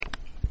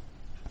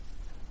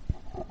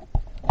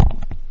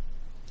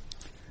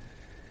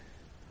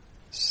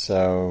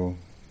So,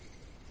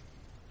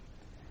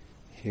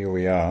 here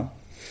we are,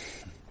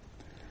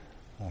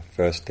 our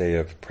first day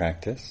of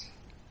practice.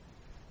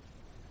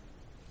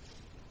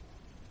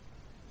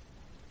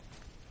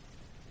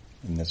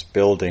 In this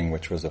building,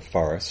 which was a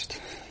forest.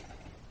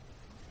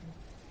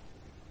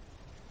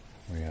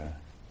 We are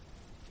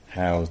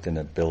housed in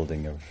a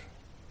building of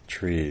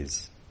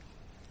trees,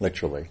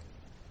 literally,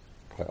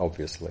 quite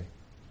obviously.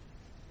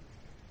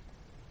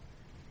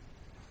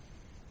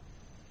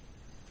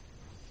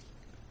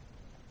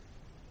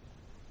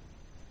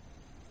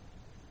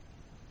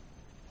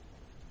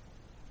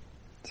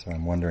 So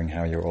I'm wondering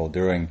how you're all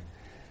doing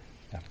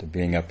after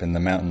being up in the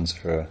mountains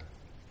for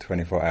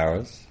 24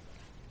 hours.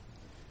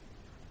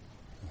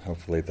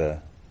 Hopefully the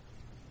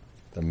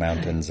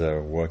mountains are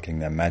working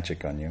their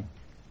magic on you.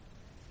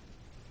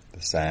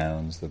 The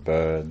sounds, the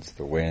birds,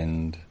 the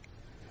wind,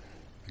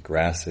 the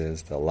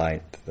grasses, the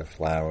light, the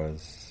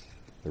flowers,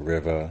 the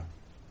river,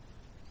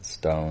 the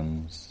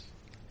stones,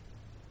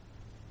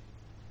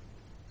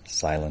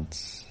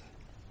 silence,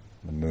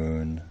 the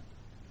moon.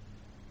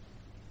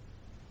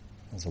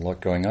 There's a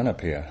lot going on up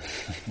here.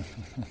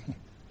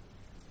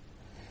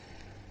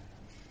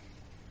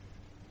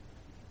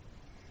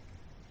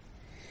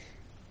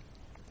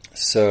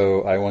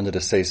 So I wanted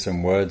to say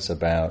some words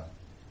about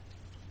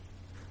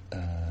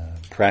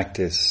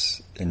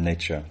practice in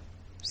nature,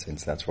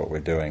 since that's what we're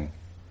doing.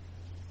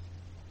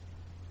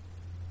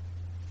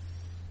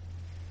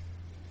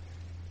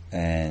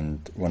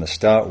 And I want to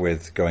start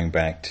with going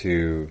back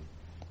to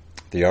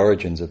the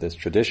origins of this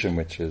tradition,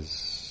 which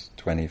is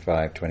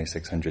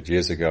 2,600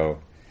 years ago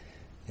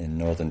in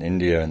northern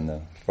India, in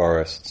the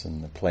forests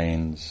and the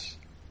plains,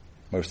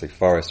 mostly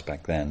forests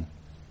back then,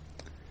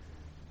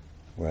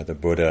 where the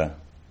Buddha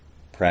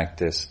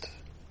practiced,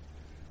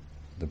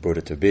 the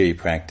Buddha-to-be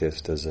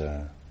practiced as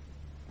a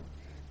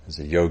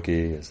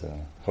yogi, as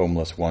a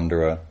homeless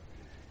wanderer,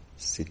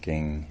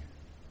 seeking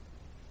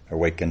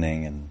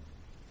awakening and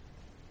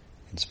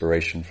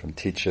inspiration from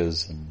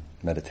teachers and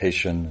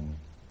meditation, and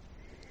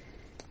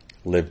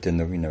lived in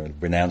the,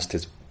 renounced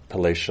his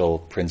palatial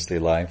princely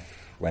life,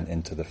 went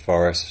into the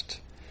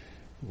forest,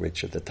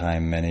 which at the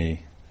time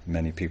many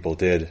people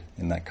did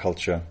in that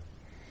culture,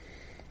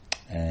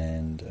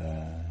 and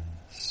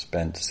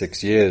spent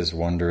 6 years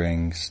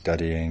wandering,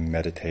 studying,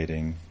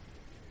 meditating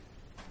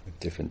with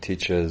different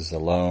teachers,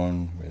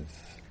 alone,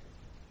 with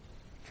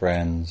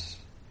friends,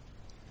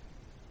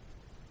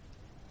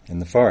 in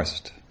the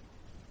forest.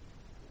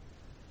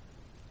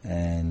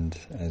 And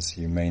as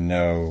you may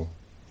know,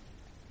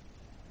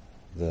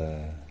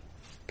 the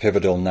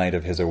pivotal night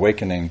of his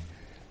awakening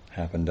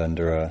happened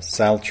under a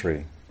sal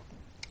tree,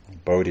 a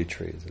Bodhi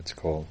tree as it's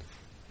called.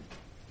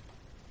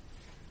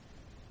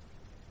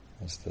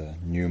 As the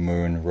new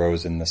moon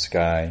rose in the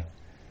sky,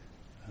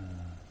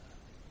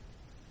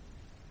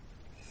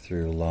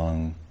 through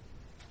long,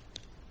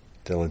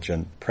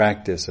 diligent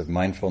practice of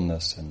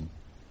mindfulness and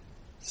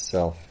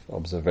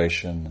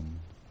self-observation, and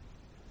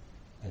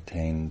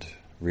attained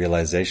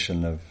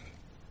realization of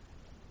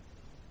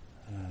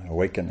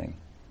awakening,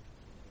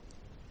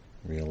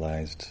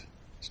 realized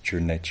its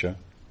true nature,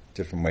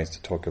 different ways to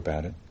talk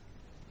about it,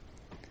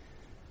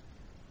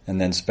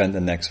 and then spent the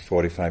next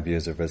 45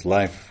 years of his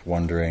life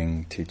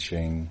wandering,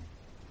 teaching,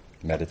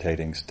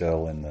 meditating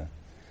still in the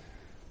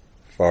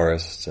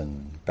forests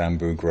and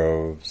bamboo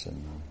groves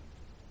and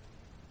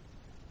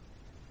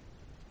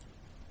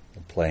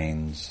the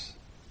plains.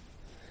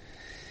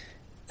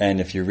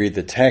 And if you read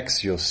the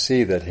text, you'll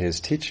see that his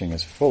teaching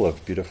is full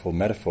of beautiful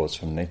metaphors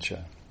from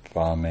nature,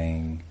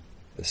 farming,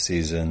 the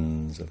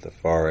seasons of the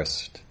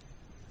forest.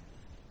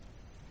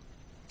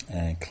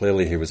 And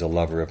clearly he was a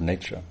lover of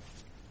nature.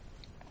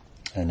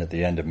 And at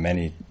the end of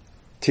many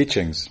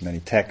teachings, many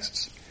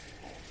texts,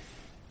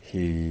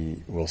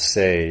 he will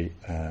say,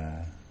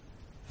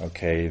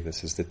 okay,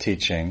 this is the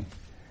teaching,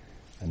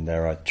 and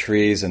there are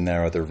trees and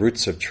there are the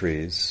roots of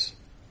trees.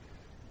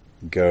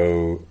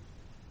 Go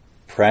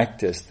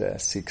practice there,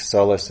 seek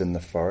solace in the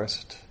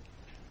forest,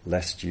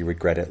 lest you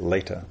regret it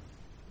later.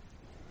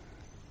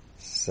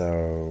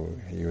 So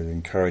he was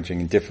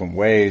encouraging in different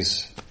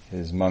ways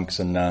his monks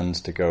and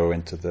nuns to go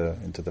into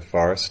the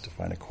forest to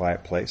find a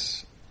quiet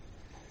place,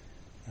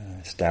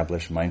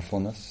 establish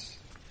mindfulness,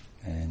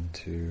 and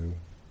to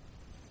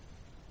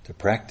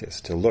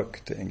practice, to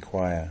look, to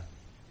inquire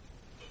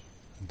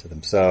into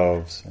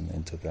themselves and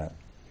into that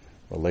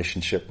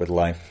relationship with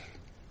life.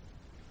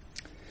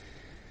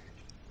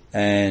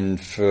 And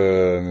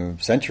for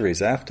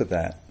centuries after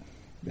that,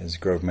 as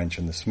Grove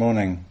mentioned this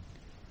morning,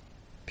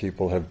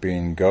 people have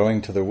been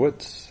going to the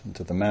woods,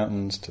 into the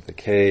mountains, to the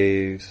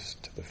caves,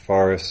 to the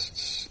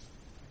forests,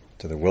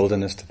 to the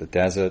wilderness, to the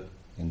desert,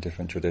 in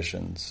different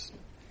traditions,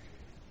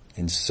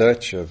 in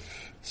search of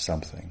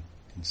something,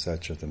 in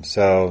search of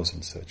themselves,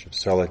 in search of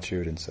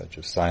solitude, in search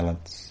of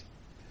silence,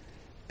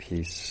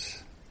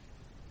 peace.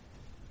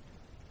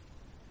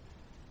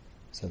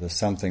 So there's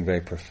something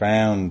very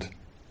profound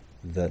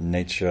that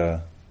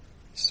nature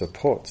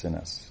supports in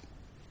us.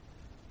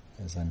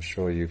 As I'm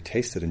sure you've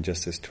tasted in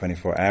just this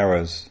 24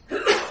 hours,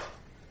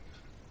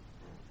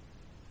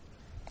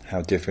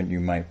 how different you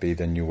might be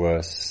than you were,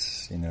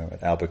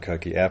 at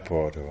Albuquerque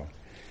Airport, or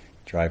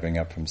driving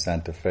up from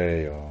Santa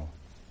Fe, or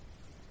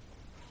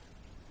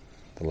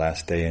the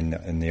last day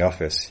in the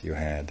office you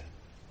had.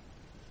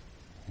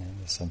 And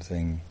there's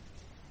something,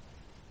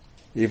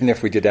 even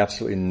if we did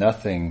absolutely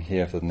nothing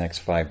here for the next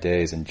 5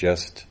 days and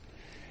just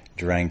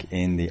drank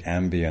in the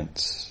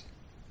ambience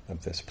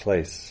of this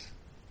place,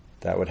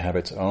 that would have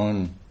its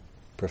own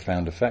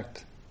profound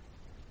effect.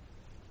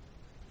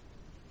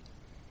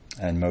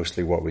 And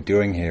mostly what we're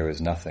doing here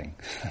is nothing.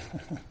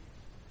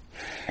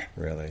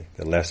 Really,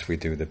 the less we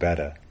do, the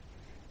better.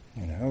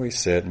 We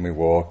sit and we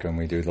walk and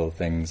we do little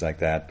things like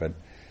that, but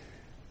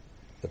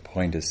the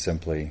point is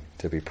simply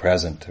to be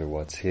present to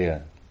what's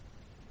here,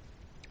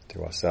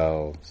 to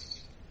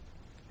ourselves,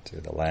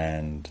 to the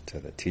land, to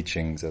the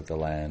teachings of the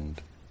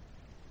land.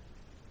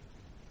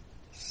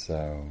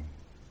 So,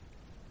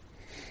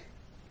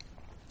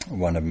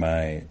 one of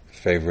my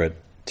favorite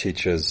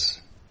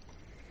teachers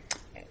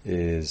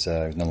is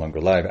no longer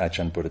alive,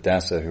 Ajahn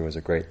Buddhadasa, who was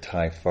a great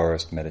Thai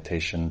forest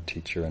meditation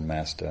teacher and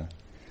master.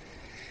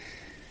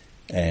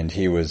 And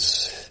he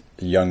was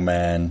a young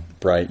man,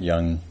 bright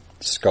young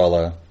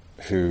scholar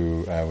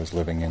who was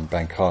living in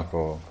Bangkok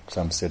or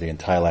some city in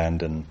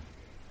Thailand, and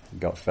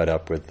got fed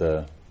up with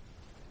the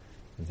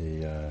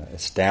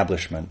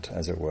establishment,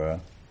 as it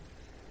were,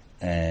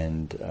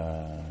 and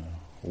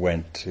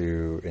went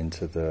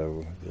into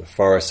the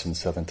forests in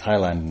southern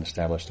Thailand and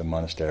established a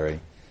monastery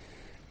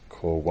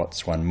called Wat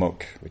Suan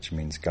Muk, which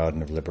means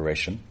Garden of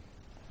Liberation,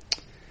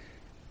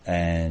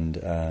 and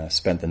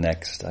spent the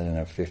next,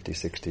 50,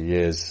 60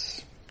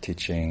 years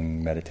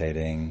teaching,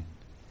 meditating,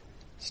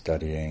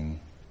 studying,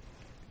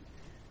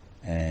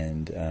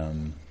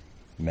 and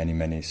many,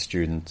 many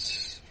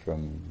students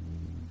from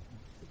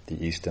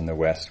the East and the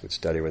West would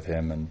study with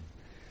him, and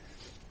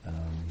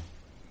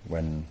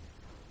when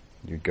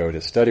you'd go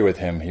to study with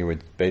him, he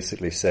would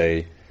basically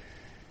say,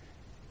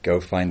 go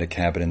find a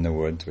cabin in the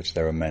woods, which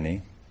there are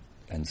many,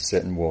 and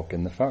sit and walk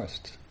in the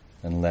forest,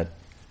 and let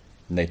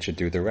nature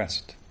do the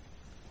rest.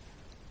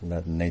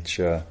 Let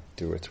nature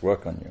do its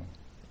work on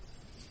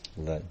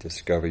you.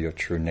 Discover your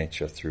true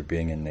nature through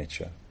being in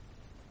nature.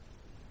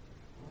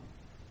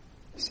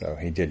 So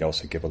he did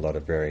also give a lot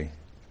of very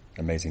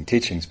amazing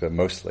teachings, but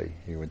mostly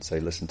he would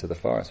say, listen to the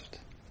forest.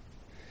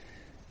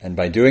 And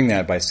by doing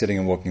that, by sitting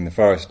and walking in the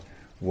forest,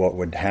 what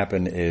would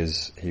happen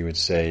is, he would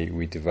say,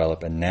 we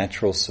develop a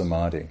natural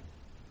samadhi,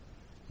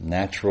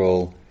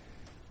 natural,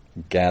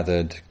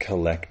 gathered,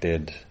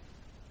 collected,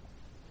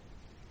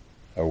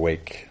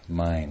 awake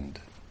mind.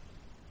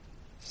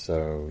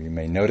 So you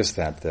may notice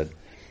that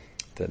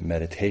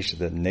meditation,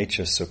 that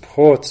nature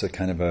supports a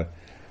kind of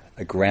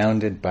a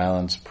grounded,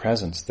 balanced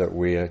presence that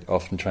we are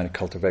often trying to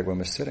cultivate when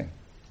we're sitting.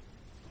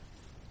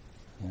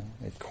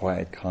 It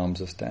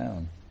calms us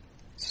down,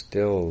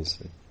 stills,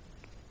 it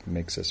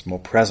makes us more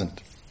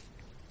present.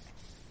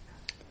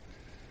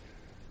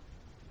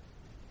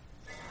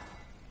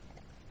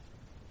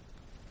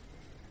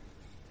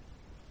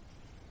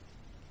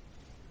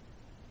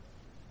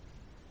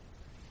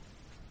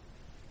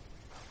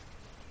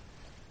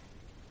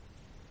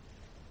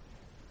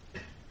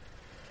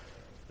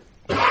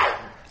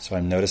 So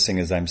I'm noticing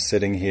as I'm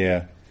sitting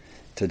here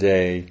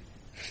today,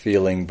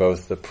 feeling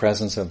both the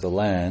presence of the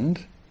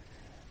land,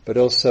 but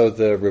also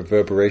the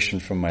reverberation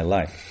from my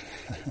life.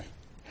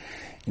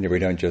 We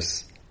don't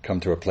just come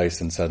to a place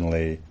and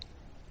suddenly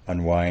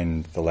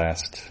unwind the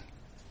last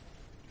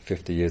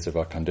 50 years of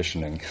our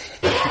conditioning.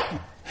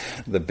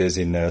 The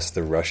busyness,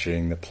 the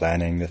rushing, the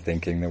planning, the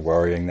thinking, the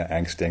worrying, the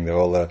angsting,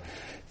 all the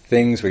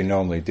things we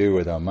normally do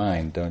with our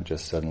mind don't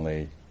just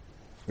suddenly,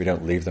 we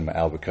don't leave them at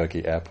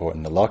Albuquerque Airport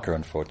in the locker,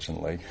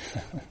 unfortunately.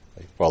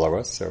 They follow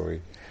us, so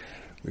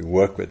we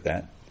work with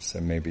that. So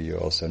maybe you're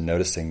also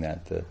noticing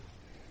that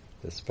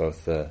there's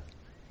both the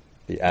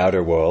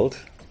outer world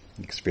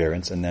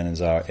experience, and then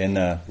is our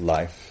inner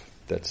life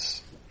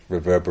that's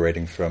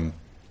reverberating from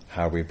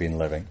how we've been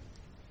living.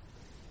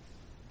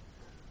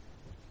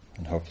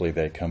 And hopefully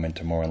they come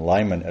into more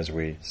alignment as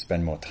we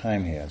spend more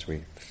time here, as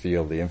we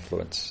feel the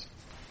influence.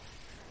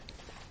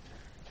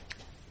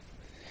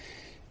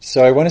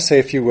 So I want to say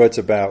a few words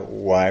about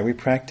why we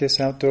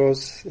practice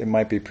outdoors. It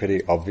might be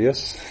pretty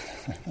obvious,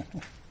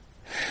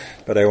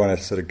 but I want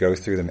to sort of go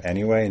through them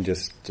anyway and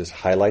just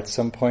highlight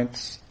some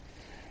points.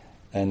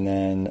 And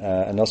then,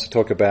 and also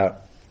talk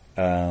about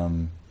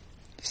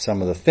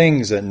some of the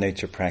things that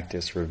nature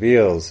practice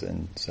reveals,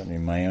 and certainly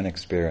my own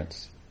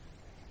experience.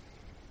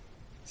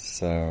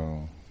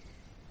 So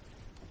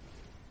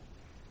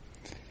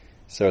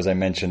as I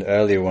mentioned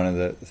earlier, one of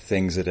the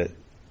things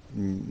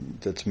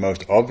that's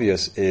most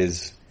obvious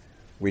is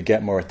we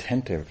get more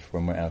attentive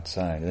when we're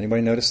outside.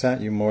 Anybody notice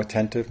that? You're more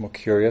attentive, more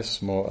curious,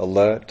 more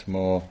alert,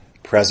 more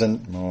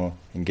present, more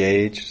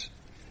engaged,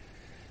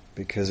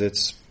 because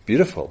it's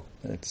beautiful.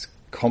 It's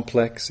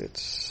complex,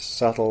 it's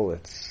subtle,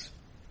 it's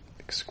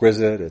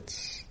exquisite,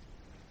 it's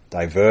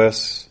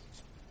diverse.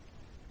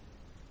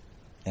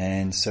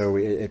 And so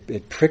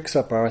it pricks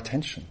up our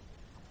attention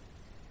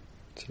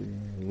to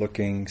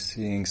looking,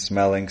 seeing,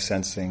 smelling,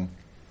 sensing.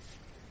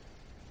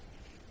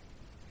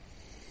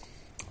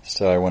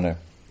 So I want to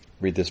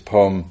read this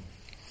poem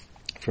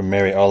from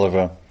Mary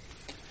Oliver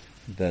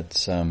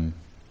that's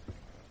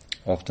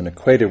often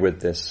equated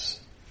with this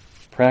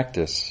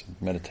practice,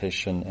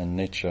 meditation and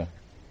nature,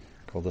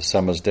 called The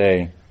Summer's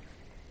Day.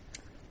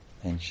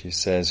 And she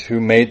says,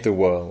 "Who made the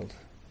world?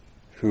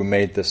 Who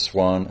made the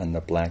swan and the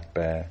black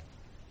bear?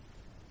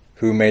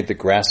 Who made the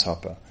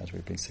grasshopper?" As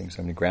we've been seeing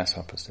so many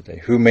grasshoppers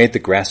today. "Who made the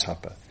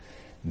grasshopper?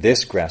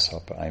 This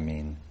grasshopper, I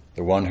mean,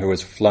 the one who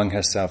has flung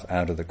herself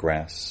out of the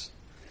grass,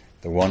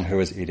 the one who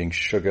is eating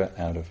sugar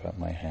out of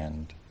my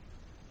hand,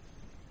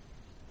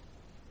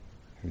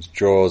 whose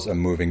jaws are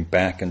moving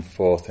back and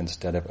forth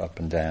instead of up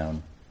and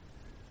down,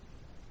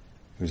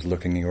 who's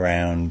looking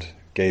around,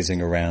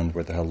 gazing around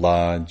with her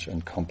large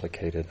and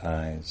complicated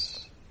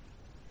eyes.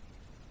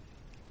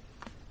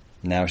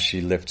 Now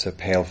she lifts her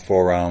pale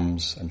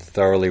forearms and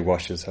thoroughly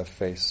washes her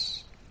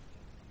face.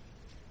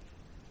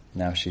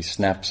 Now she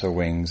snaps her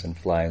wings and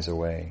flies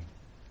away.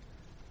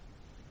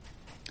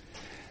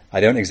 I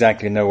don't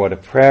exactly know what a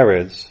prayer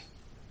is,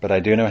 but I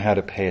do know how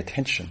to pay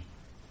attention,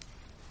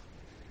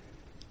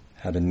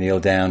 how to kneel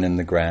down in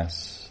the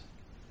grass,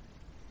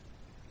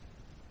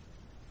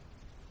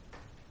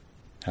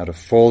 how to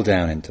fall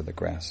down into the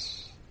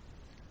grass,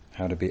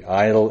 how to be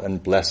idle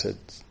and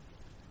blessed,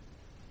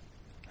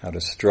 how to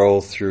stroll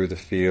through the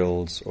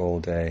fields all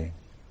day.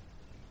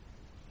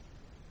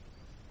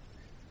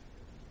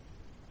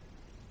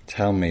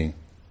 Tell me,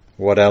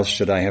 what else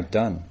should I have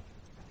done?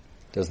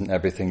 Doesn't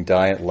everything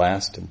die at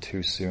last and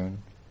too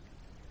soon?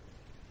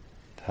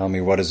 Tell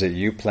me, what is it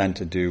you plan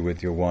to do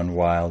with your one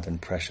wild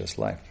and precious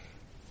life?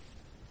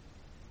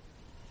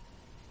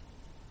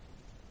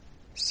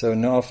 So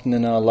often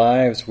in our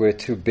lives we're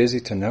too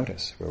busy to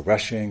notice. We're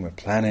rushing, we're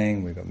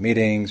planning, we've got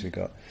meetings, we've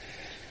got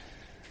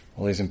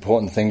all these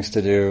important things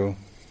to do.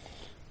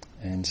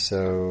 And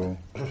so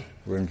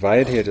we're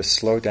invited here to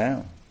slow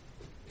down.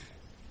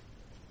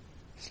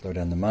 Slow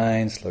down the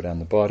mind, slow down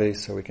the body,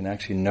 so we can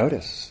actually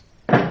notice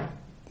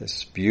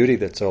this beauty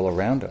that's all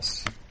around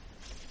us.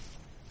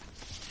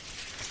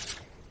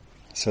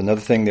 So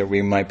another thing that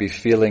we might be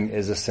feeling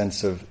is a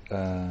sense of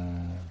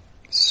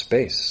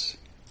space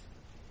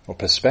or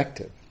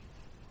perspective.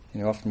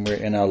 Often we're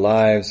in our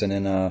lives and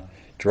in our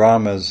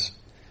dramas,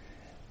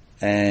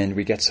 and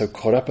we get so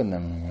caught up in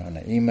them. We're on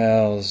our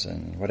emails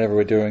and whatever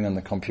we're doing on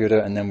the computer,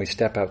 and then we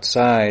step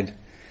outside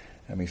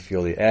and we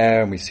feel the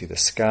air and we see the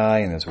sky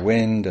and there's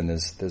wind and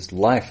there's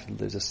life.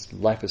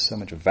 Life is so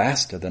much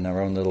vaster than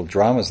our own little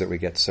dramas that we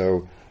get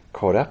so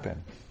caught up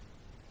in.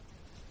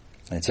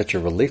 And it's such a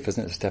relief,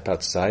 isn't it, to step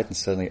outside and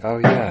suddenly, oh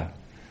yeah,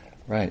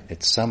 right,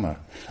 it's summer.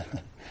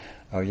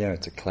 Oh yeah,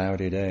 it's a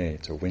cloudy day,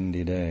 it's a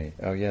windy day.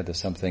 Oh yeah, there's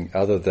something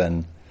other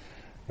than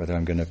whether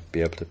I'm going to be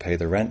able to pay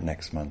the rent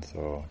next month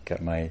or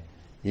get my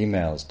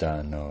emails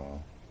done or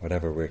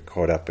whatever we're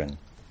caught up in.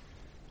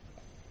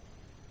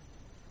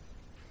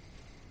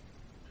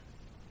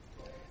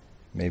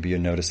 Maybe you're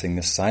noticing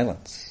the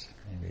silence.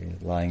 Maybe you're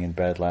lying in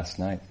bed last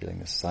night, feeling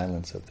the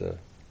silence of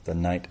the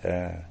night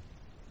air.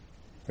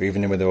 Or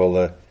even with all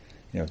the,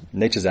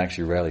 nature's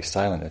actually rarely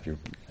silent, if you've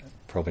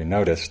probably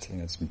noticed.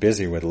 It's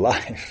busy with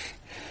life.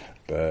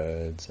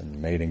 Birds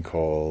and mating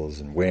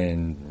calls and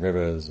wind and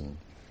rivers.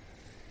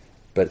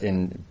 But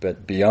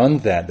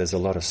beyond that, there's a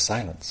lot of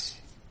silence.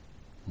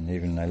 And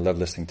even I love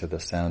listening to the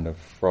sound of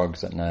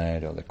frogs at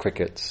night or the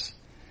crickets,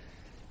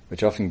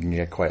 which often can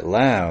get quite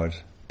loud.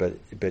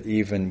 But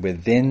even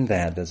within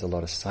that, there's a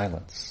lot of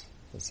silence.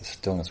 There's a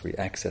stillness. We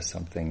access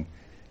something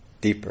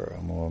deeper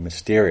or more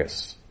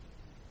mysterious.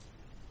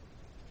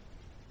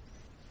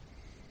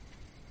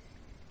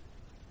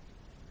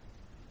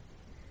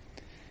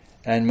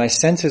 And my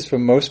sense is for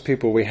most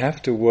people, we have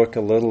to work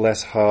a little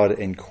less hard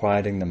in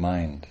quieting the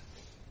mind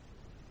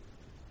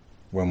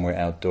when we're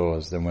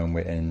outdoors than when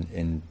we're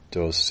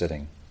indoors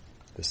sitting.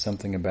 There's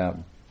something about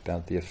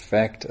the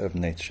effect of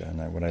nature.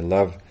 And what I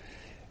love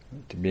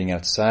to being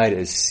outside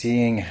is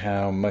seeing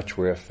how much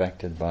we're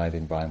affected by the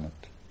environment.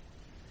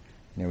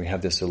 We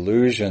have this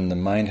illusion, the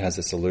mind has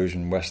this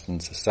illusion, Western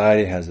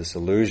society has this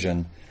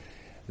illusion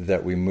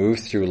that we move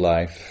through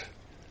life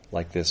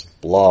like this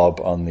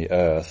blob on the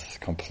earth,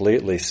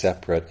 completely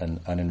separate and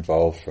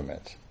uninvolved from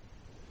it.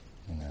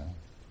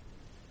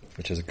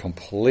 Which is a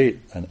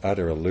complete and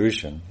utter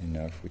illusion.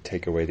 If we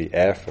take away the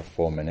air for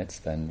 4 minutes,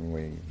 then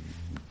we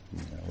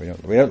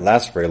don't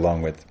last very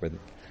long with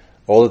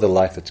all of the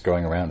life that's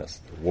going around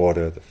us. The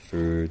water, the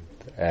food,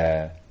 the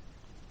air,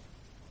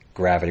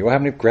 gravity. What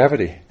happened to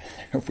gravity?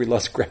 If we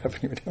lost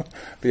gravity, we'd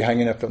be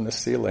hanging up on the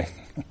ceiling.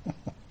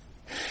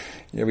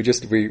 We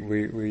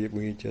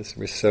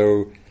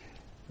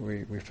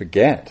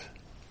forget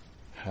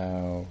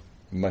how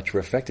much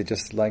we're affected,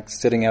 just like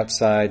sitting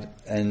outside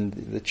and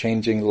the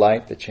changing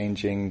light, the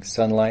changing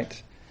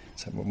sunlight.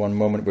 So one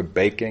moment we're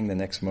baking, the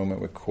next moment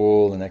we're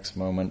cool, the next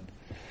moment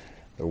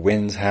the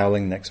wind's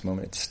howling, the next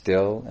moment it's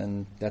still,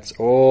 and that's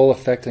all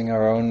affecting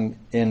our own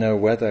inner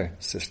weather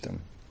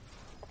system.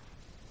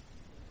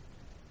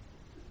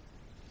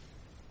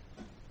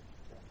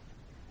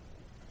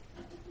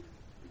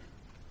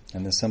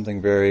 And there's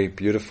something very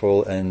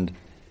beautiful and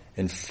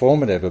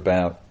informative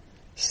about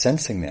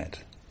sensing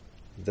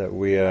that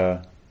we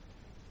are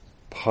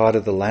part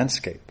of the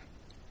landscape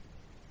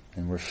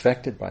and we're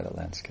affected by the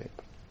landscape.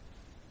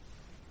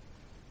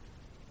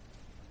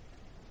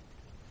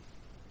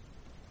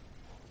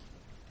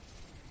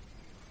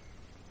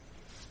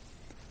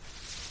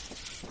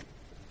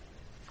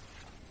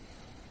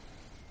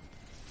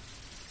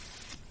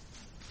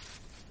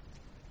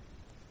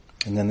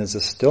 And then there's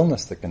a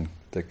stillness that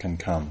can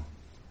come.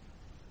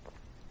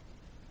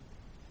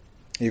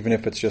 Even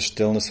if it's just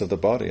stillness of the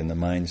body and the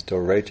mind still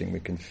raging, we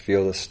can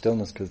feel the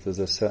stillness because there's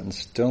a certain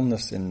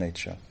stillness in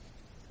nature.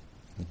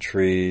 The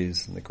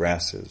trees and the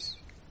grasses.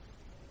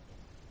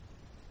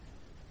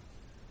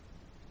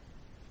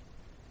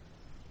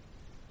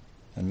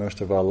 And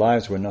most of our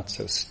lives we're not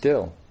so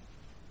still.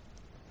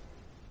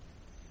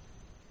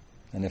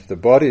 And if the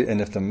body's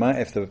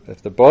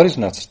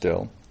not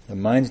still, the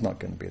mind's not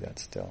going to be that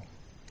still,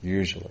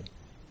 usually.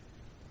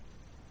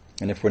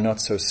 And if we're not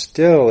so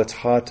still, it's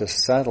hard to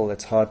settle,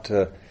 it's hard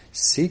to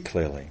see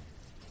clearly.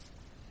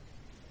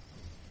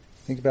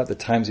 Think about the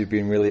times you've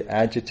been really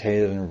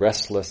agitated and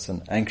restless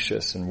and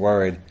anxious and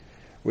worried.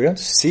 We don't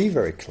see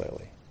very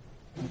clearly.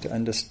 To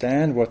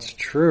understand what's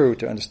true,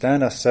 to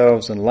understand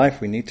ourselves and life,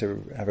 we need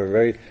to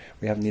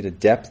have need a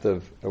depth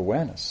of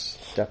awareness,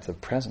 depth of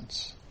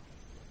presence.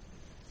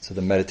 So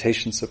the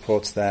meditation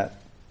supports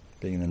that,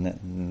 being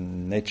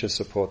in nature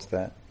supports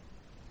that.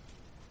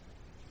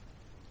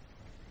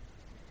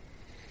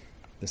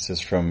 This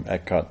is from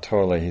Eckhart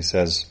Tolle. He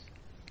says,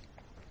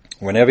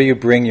 whenever you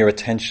bring your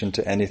attention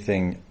to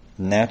anything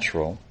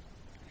natural,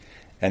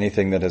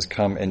 anything that has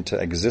come into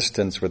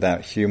existence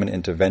without human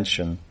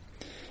intervention,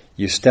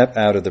 you step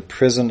out of the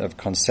prison of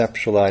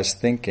conceptualized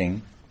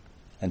thinking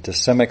and to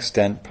some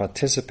extent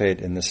participate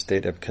in the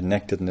state of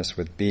connectedness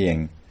with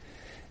being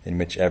in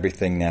which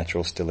everything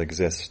natural still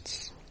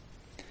exists.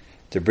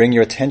 To bring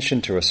your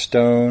attention to a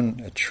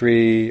stone, a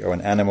tree, or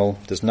an animal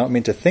does not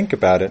mean to think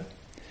about it,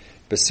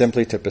 but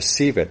simply to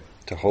perceive it,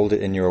 to hold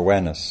it in your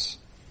awareness.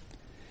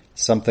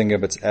 Something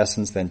of its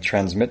essence then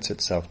transmits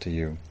itself to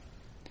you.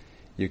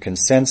 You can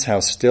sense how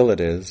still it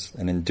is,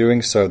 and in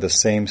doing so the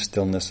same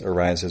stillness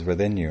arises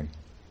within you.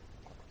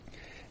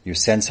 You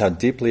sense how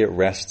deeply it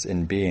rests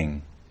in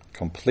being,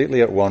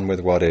 completely at one with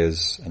what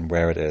is and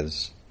where it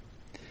is.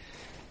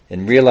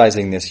 In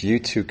realizing this, you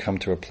too come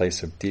to a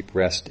place of deep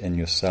rest in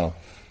yourself.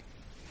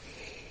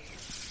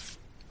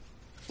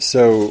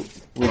 So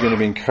we're going to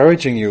be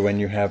encouraging you when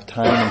you have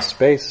time and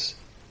space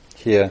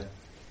here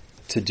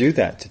to do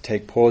that, to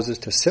take pauses,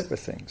 to sit with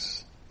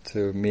things,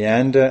 to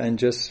meander and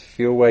just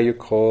feel where you're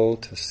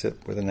called, to sit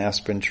with an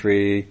aspen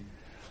tree,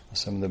 or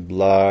some of the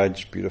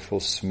large,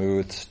 beautiful,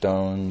 smooth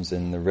stones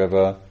in the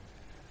river,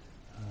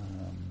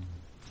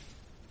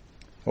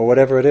 or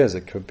whatever it is.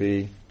 It could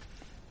be,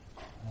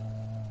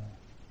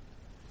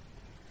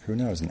 who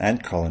knows, an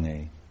ant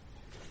colony,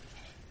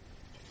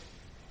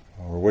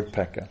 or a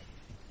woodpecker.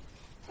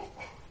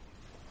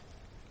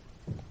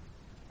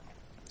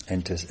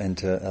 And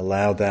to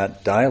allow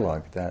that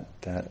dialogue, that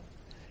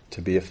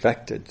to be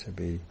affected,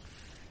 to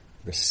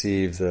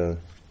receive the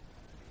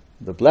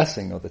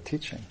blessing or the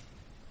teaching.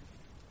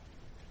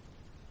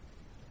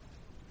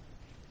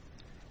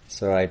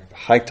 So I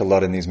hiked a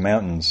lot in these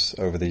mountains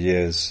over the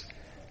years,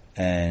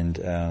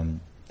 and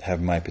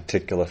have my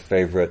particular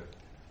favorite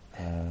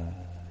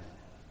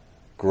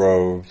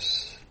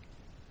groves.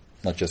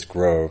 Not just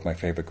grove, my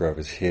favorite grove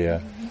is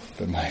here,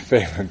 but my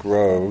favorite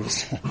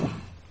groves,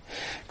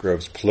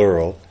 groves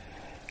plural,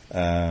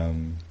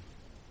 and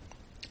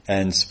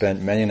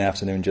spent many an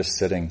afternoon just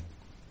sitting,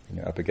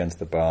 up against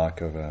the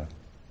bark of the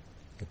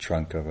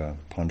trunk of a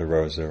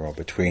ponderosa, or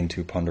between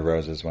two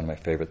ponderosas. One of my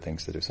favorite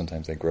things to do.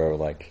 Sometimes they grow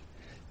like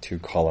two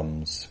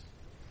columns.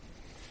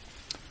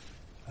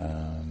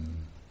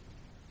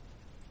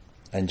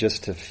 And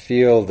just to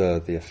feel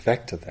the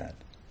effect of that,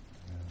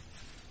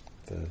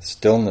 the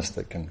stillness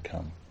that can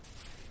come.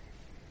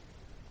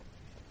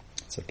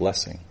 It's a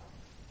blessing.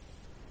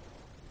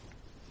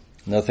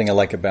 Another thing I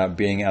like about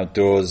being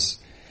outdoors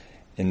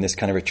in this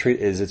kind of retreat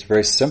is it's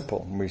very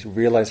simple. We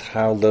realize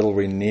how little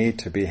we need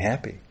to be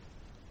happy.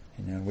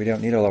 We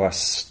don't need all of our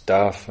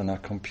stuff and our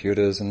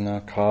computers and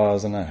our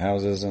cars and our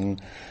houses and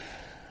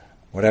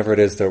whatever it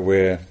is that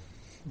we're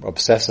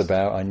obsess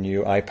about, our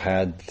new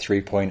iPad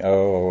 3.0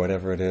 or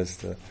whatever it is,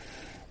 the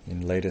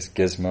latest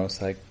gizmos.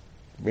 Like,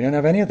 we don't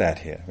have any of that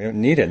here. We don't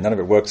need it. None of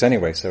it works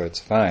anyway, so it's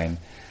fine.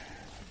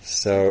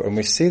 So, and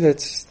we see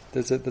that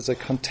there's a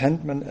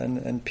contentment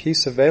and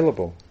peace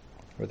available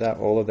without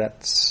all of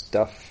that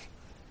stuff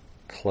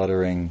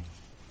cluttering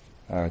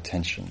our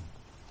attention.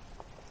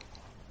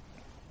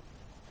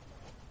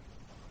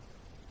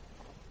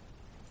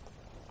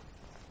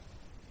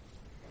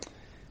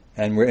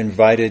 And we're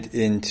invited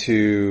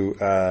into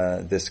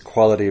this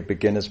quality of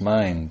beginner's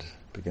mind.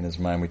 Beginner's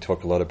mind we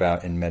talk a lot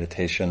about in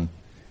meditation,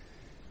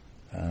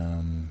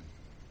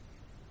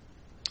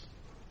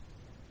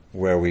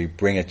 where we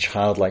bring a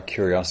childlike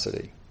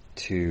curiosity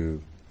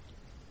to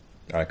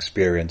our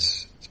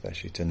experience,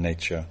 especially to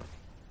nature.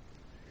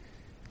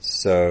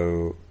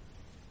 So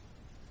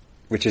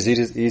which is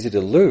easy to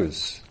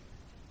lose,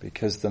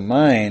 because the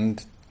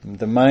mind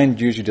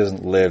usually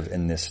doesn't live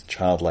in this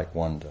childlike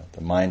wonder. The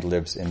mind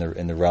lives in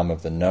the realm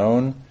of the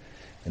known,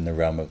 in the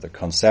realm of the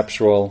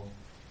conceptual,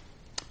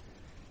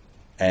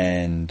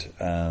 and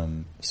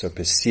so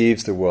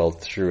perceives the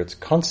world through its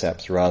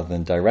concepts rather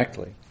than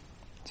directly.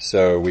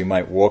 So we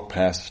might walk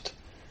past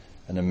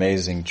an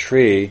amazing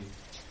tree,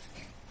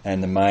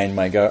 and the mind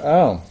might go,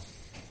 "Oh,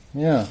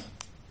 yeah,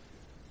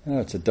 oh,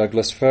 it's a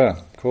Douglas fir,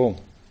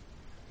 cool."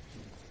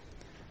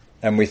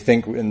 And we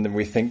think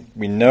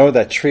we know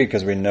that tree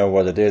because we know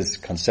what it is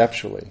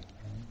conceptually.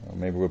 Or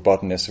maybe we're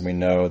botanists and we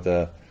know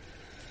the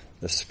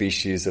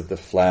species of the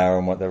flower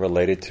and what they're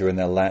related to and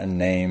their Latin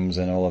names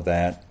and all of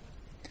that.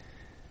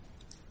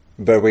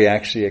 But we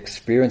actually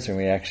experiencing,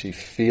 we actually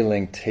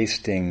feeling,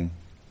 tasting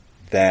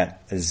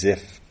that as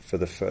if for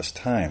the first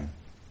time.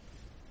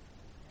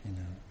 You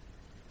know,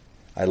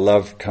 I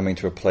love coming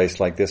to a place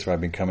like this where I've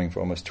been coming for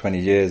almost 20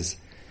 years,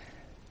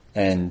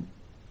 and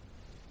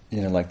you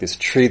know, like this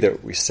tree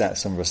that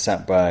some of us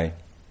sat by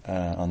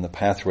on the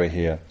pathway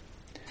here,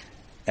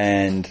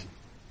 and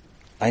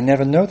I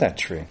never know that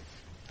tree.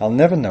 I'll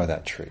never know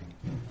that tree.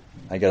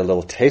 I get a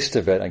little taste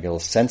of it, I get a little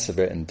sense of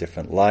it in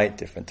different light,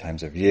 different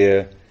times of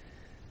year,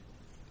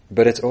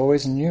 but it's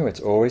always new, it's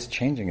always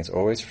changing, it's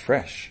always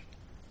fresh,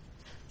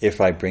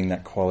 if I bring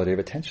that quality of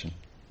attention.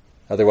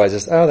 Otherwise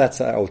it's, oh, that's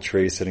that old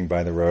tree sitting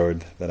by the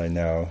road that I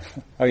know.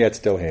 Oh yeah, it's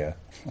still here.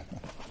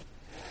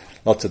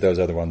 Lots of those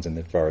other ones in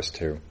the forest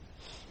too.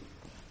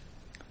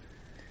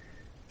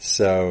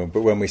 So,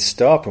 but when we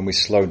stop and we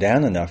slow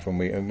down enough, when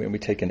we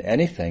take in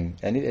anything,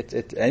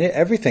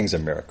 everything's a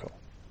miracle.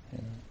 You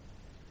know?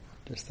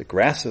 Just the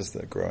grasses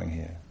that are growing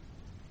here.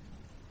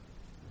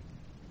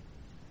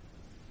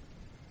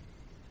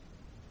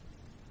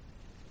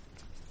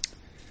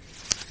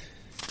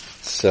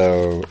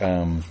 So,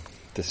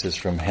 this is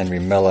from Henry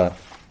Miller,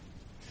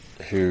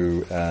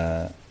 who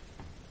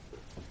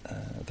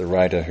the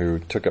writer who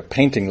took up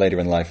painting later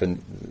in life,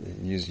 and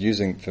he's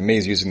using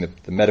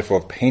the metaphor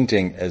of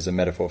painting as a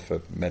metaphor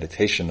for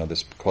meditation, or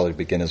this quality of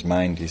beginner's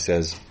mind. He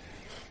says,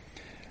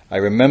 "I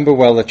remember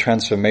well the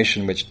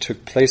transformation which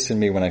took place in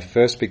me when I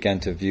first began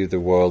to view the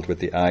world with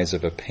the eyes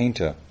of a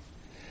painter.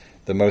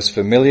 The most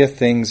familiar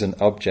things and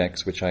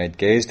objects which I had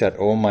gazed at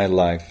all my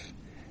life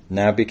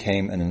now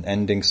became an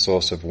unending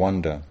source of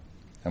wonder,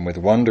 and with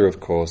wonder,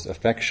 of course,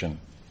 affection.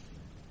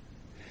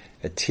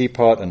 A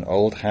teapot, an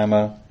old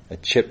hammer, a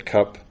chipped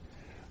cup,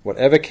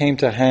 whatever came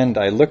to hand,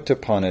 I looked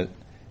upon it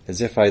as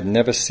if I had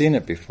never seen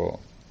it before.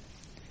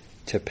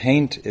 To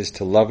paint is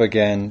to love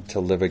again, to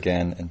live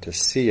again, and to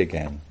see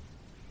again."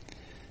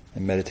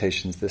 And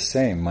meditation is the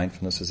same.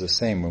 Mindfulness is the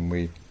same.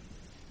 When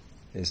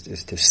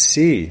is to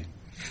see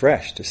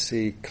fresh, to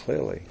see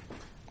clearly.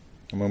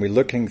 And when we're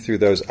looking through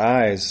those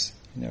eyes,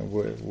 you know,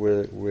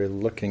 we're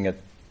looking at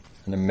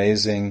an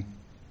amazing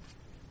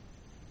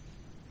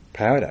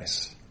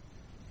paradise.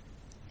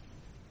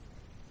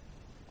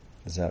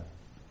 There's that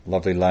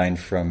lovely line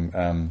from,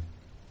 I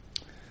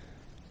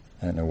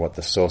don't know what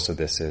the source of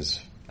this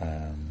is,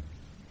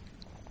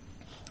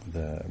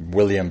 the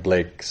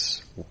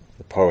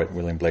poet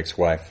William Blake's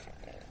wife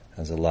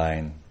has a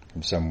line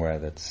from somewhere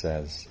that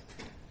says,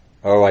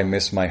 "Oh, I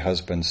miss my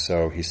husband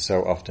so, he's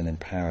so often in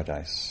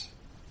paradise.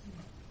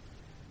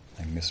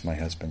 I miss my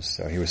husband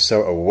so." He was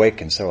so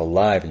awake and so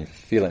alive, and you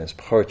feel it in his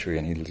poetry,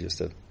 and he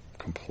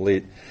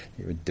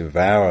would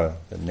devour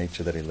the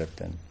nature that he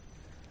lived in.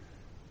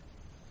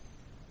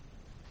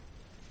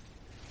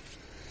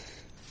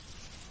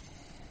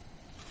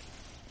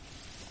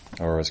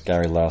 Or as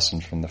Gary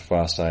Larson from The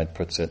Far Side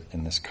puts it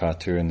in this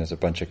cartoon, there's a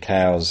bunch of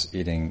cows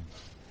eating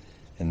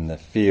in the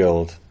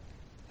field,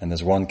 and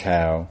there's one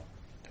cow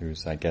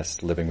who's, I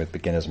guess, living with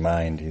beginner's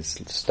mind. He's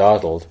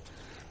startled,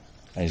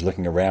 and he's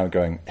looking around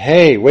going,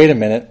 "Hey, wait a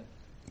minute,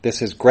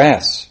 this is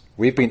grass.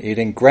 We've been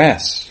eating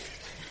grass."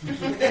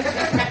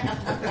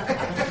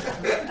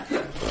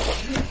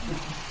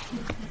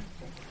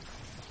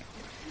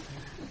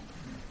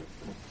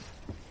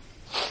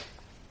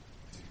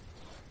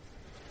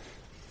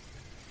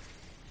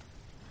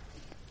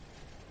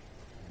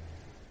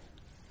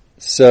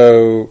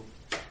 So,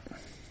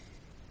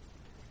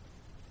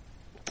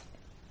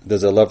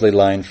 there's a lovely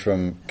line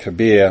from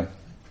Kabir,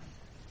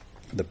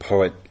 the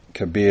poet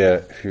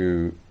Kabir,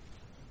 who,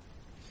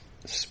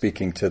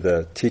 speaking to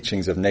the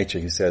teachings of nature,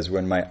 he says,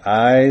 "When my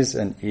eyes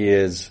and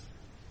ears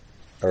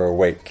are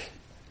awake,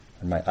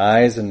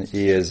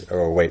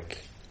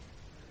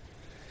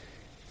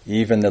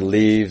 even the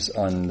leaves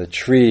on the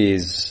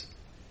trees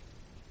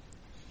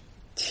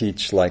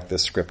teach like the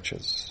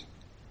scriptures."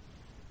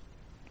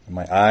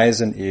 My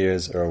eyes and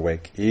ears are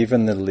awake.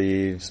 Even the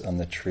leaves on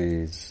the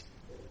trees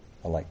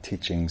are like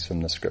teachings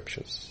from the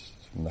scriptures,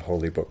 from the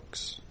holy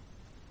books.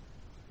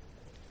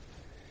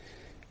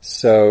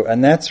 So,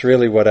 and that's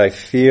really what I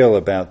feel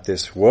about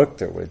this work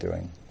that we're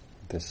doing,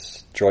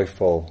 this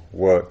joyful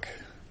work,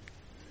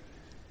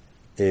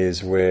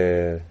 is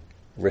we're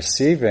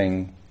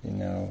receiving, you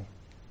know,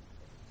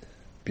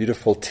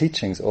 beautiful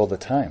teachings all the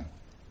time,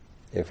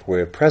 if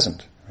we're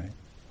present, right?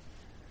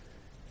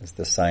 As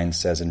the sign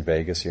says in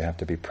Vegas, you have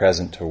to be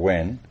present to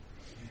win.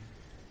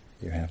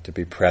 You have to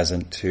be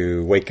present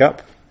to wake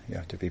up. You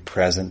have to be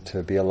present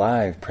to be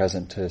alive,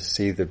 present to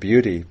see the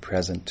beauty,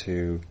 present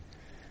to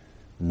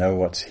know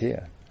what's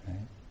here. Right?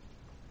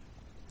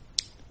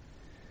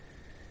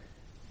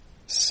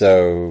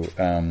 So,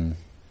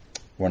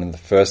 one of the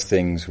first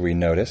things we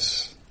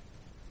notice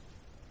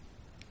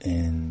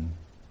in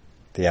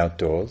the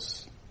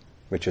outdoors,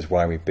 which is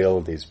why we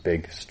build these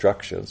big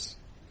structures,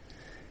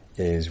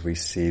 is we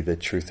see the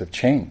truth of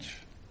change,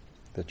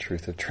 the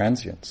truth of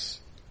transience,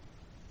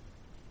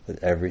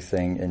 that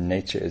everything in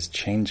nature is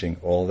changing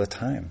all the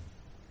time.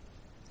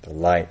 The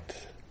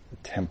light, the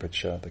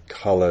temperature, the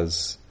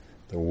colors,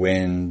 the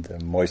wind, the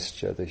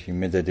moisture, the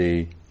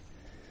humidity,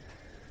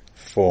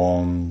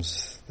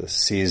 forms, the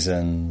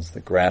seasons, the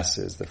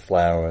grasses, the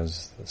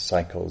flowers, the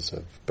cycles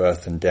of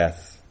birth and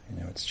death.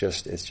 It's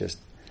just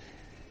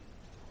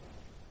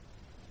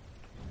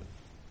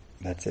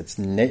that's its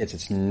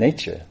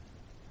nature.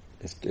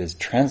 Is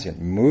transient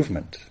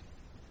movement,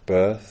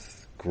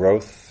 birth,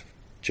 growth,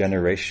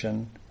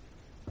 generation,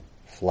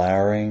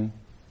 flowering,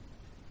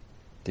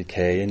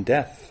 decay, and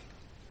death,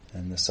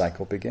 and the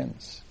cycle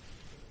begins.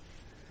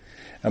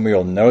 And we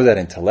all know that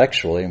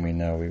intellectually,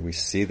 and we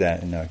see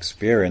that in our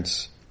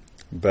experience.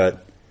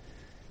 But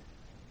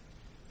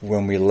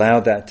when we allow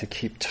that to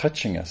keep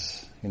touching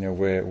us,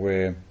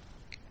 we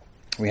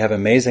have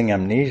amazing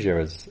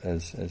amnesia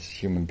as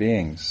human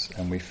beings,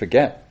 and we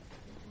forget.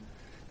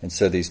 And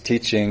so these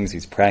teachings,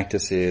 these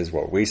practices,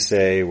 what we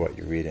say, what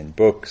you read in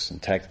books and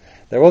texts,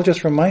 they're all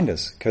just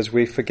reminders, because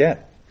we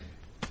forget.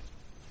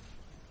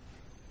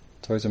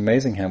 It's always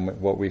amazing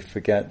what we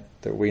forget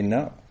that we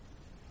know.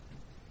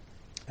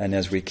 And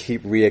as we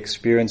keep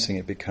re-experiencing,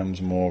 it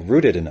becomes more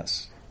rooted in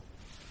us.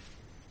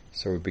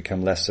 So we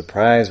become less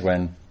surprised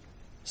when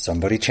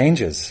somebody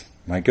changes.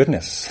 My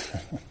goodness.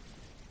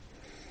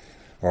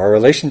 Or our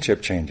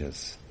relationship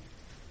changes.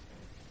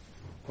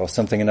 Or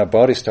something in our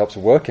body stops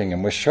working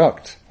and we're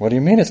shocked. What do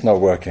you mean it's not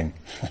working?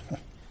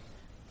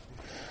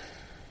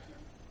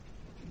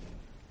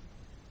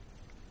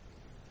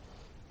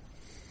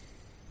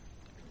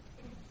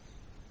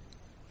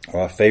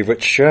 Or our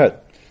favorite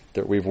shirt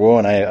that we've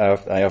worn.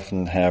 I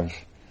often I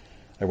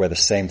wear the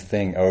same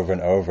thing over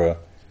and over.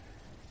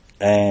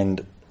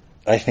 And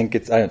I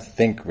don't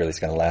think really it's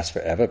going to last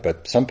forever,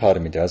 but some part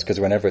of me does, because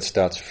whenever it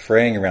starts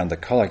fraying around the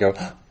collar, I go,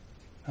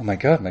 oh my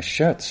God, my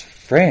shirt's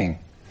fraying.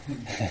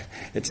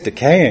 It's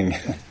decaying.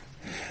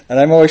 And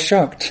I'm always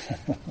shocked.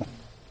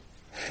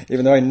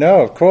 Even though I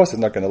know, of course, it's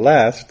not going to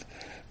last,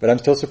 but I'm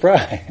still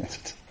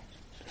surprised.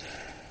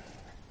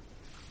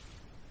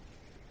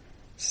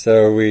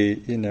 So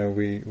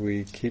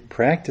we keep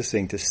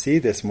practicing to see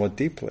this more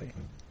deeply.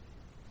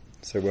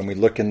 So when we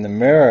look in the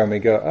mirror and we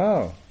go,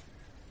 oh,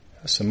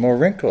 some more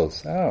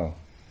wrinkles. Oh,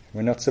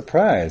 we're not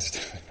surprised.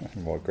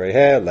 More gray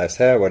hair, less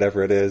hair,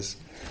 whatever it is.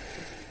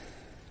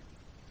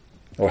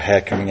 Or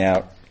hair coming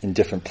out in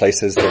different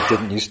places that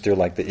didn't used to,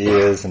 like the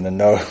ears and the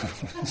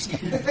nose.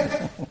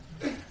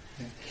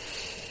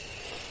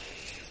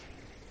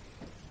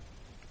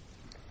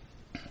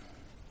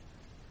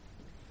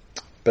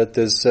 But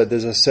there's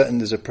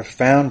a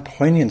profound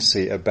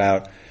poignancy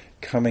about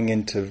coming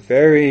into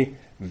very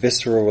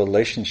visceral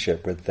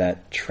relationship with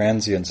that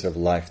transience of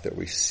life that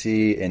we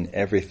see in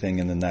everything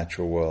in the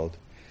natural world.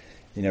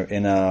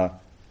 In our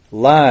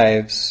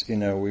lives,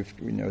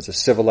 as a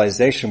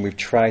civilization, we've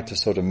tried to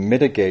sort of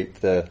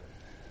mitigate the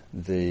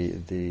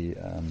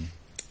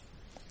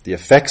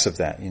effects of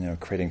that,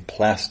 creating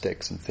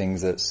plastics and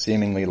things that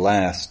seemingly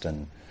last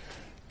and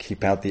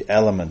keep out the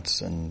elements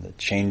and the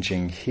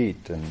changing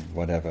heat and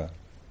whatever.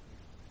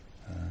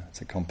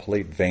 It's a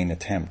complete vain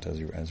attempt,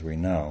 as we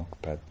know.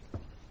 But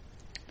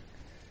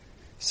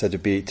so to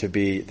be,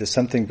 there's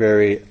something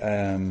very,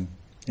 I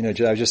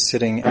was just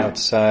sitting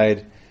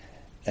outside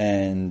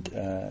and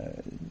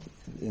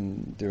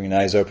doing an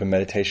eyes open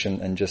meditation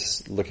and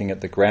just looking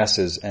at the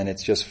grasses, and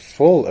it's just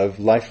full of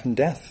life and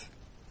death.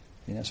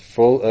 It's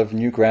full of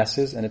new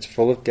grasses, and it's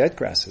full of dead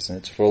grasses, and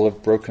it's full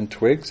of broken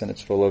twigs, and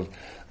it's full of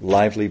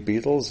lively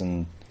beetles,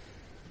 and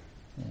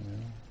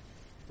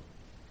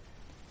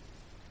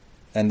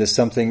and there's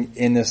something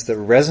in this that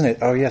resonates.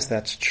 Oh yes,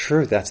 that's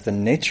true. That's the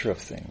nature of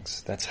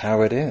things. That's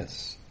how it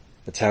is.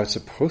 That's how it's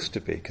supposed to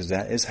be, because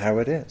that is how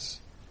it is.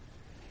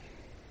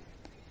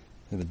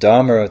 The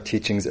Dharma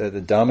teachings,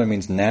 the Dharma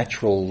means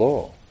natural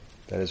law.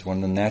 That is one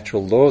of the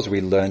natural laws we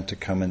learn to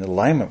come in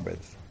alignment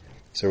with.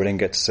 So we don't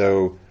get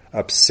so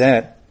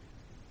upset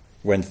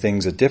when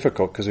things are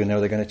difficult, because we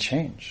know they're going to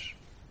change.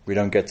 We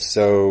don't get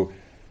so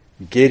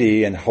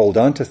giddy and hold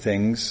on to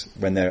things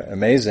when they're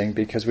amazing,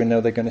 because we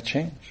know they're going to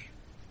change.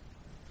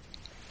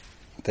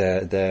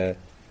 They're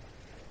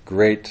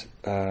great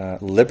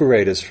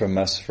liberators from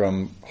us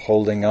from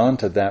holding on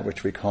to that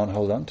which we can't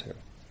hold on to.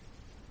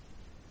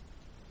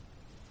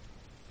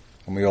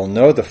 And we all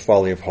know the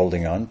folly of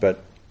holding on,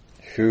 but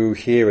who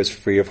here is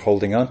free of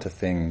holding on to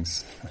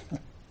things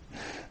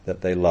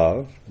that they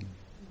love,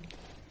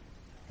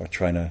 or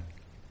trying to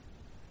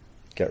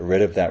get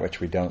rid of that which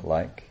we don't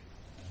like?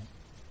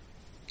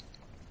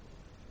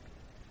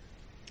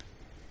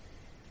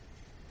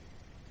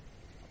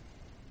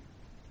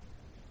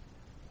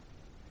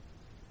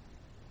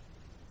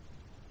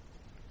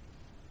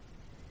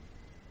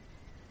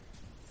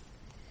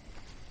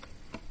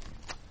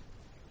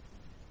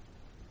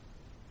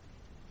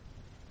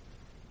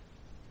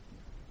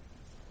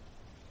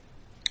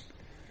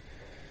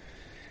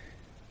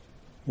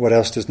 What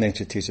else does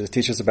nature teach us? It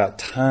teaches about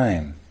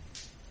time.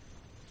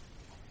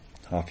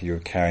 Half of you are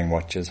carrying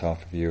watches,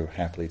 half of you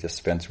happily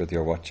dispense with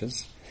your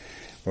watches.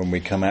 When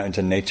we come out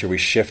into nature, we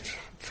shift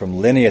from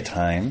linear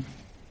time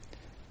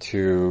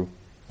to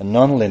a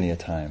non-linear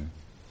time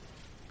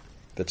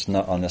that's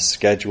not on a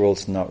schedule,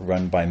 it's not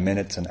run by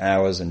minutes and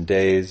hours and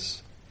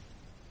days.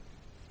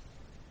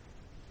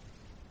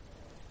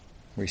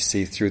 We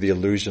see through the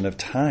illusion of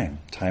time.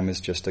 Time is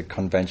just a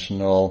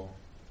conventional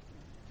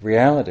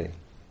reality.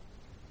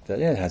 That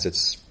it has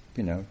its,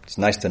 it's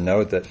nice to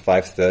know that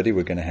 5:30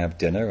 we're going to have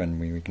dinner and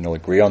we can all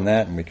agree on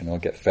that and we can all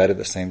get fed at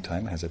the same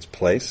time. It has its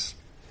place.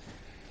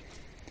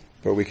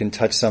 But we can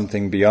touch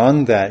something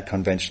beyond that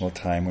conventional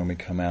time when we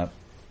come out.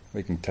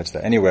 We can touch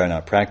that anywhere in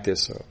our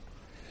practice,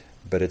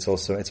 but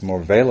it's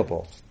more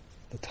available,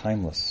 the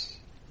timeless.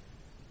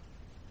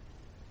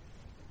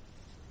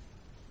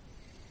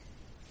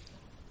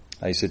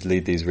 I used to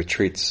lead these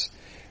retreats.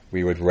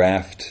 We would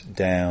raft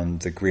down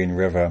the Green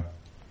River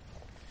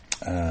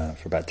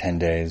for about 10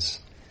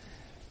 days,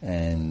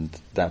 and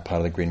that part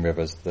of the Green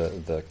River,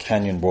 the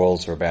canyon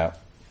walls are about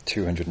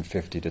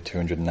 250 to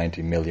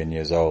 290 million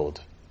years old.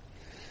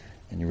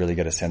 And you really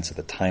get a sense of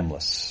the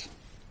timeless.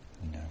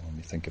 When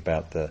we think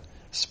about the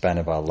span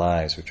of our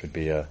lives, which would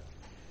be a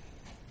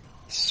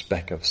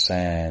speck of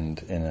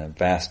sand in a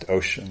vast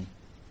ocean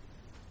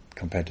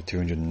compared to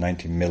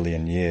 290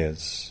 million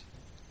years.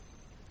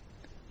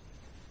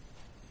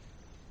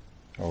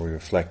 Or we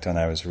reflect on,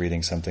 I was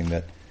reading something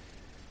that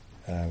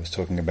was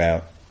talking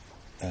about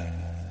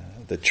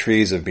the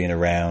trees have been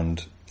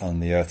around on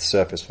the Earth's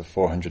surface for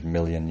 400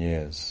 million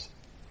years.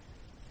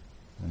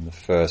 And the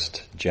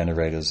first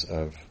generators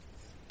of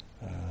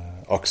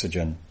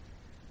oxygen,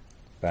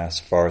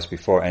 vast forests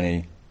before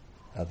any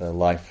other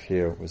life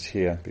here was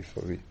here,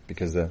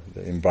 because the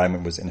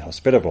environment was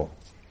inhospitable.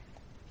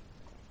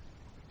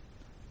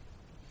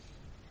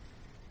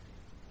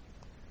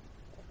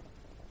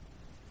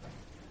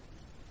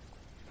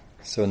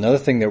 So another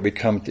thing that we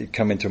come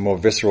into more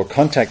visceral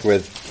contact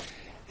with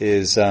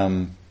is,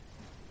 as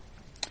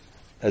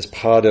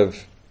part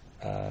of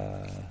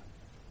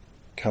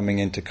coming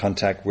into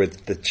contact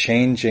with the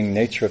changing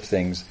nature of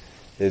things,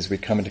 is we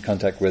come into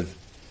contact with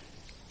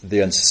the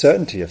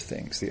uncertainty of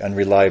things, the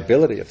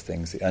unreliability of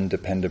things, the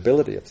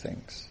undependability of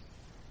things.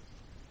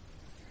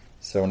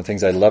 So one of the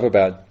things I love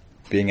about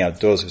being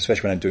outdoors,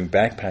 especially when I'm doing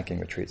backpacking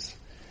retreats,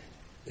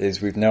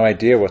 is we've no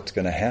idea what's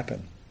going to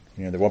happen.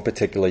 The one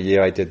particular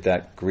year I did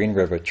that Green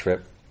River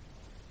trip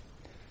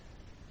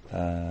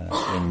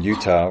in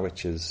Utah,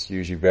 which is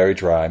usually very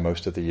dry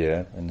most of the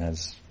year and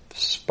has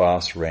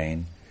sparse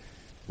rain.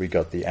 We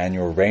got the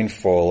annual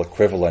rainfall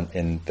equivalent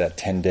in that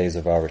 10 days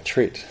of our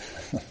retreat.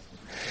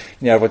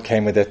 Everyone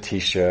came with their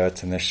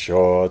t-shirts and their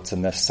shorts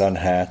and their sun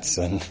hats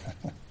and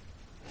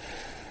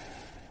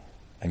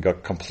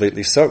got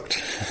completely soaked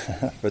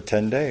for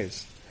 10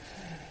 days.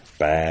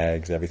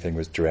 Bags, everything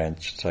was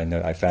drenched. So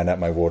I found out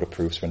my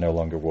waterproofs were no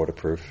longer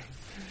waterproof.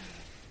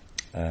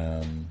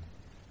 And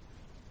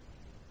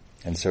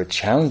so it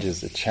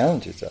challenges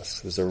us.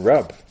 There's a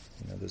rub.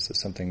 There's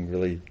something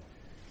really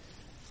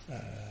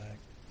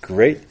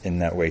great in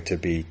that way to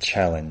be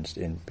challenged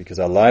in, because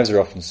our lives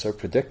are often so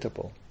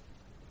predictable.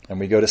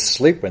 And we go to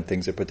sleep when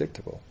things are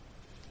predictable.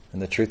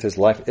 And the truth is,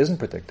 life isn't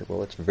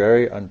predictable. It's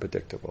very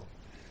unpredictable.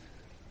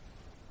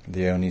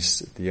 The only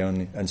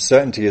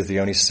uncertainty is the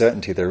only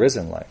certainty there is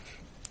in life.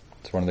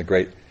 It's one of the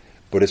great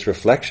Buddhist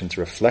reflections,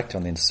 to reflect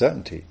on the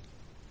uncertainty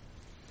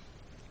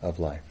of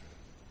life,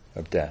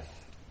 of death.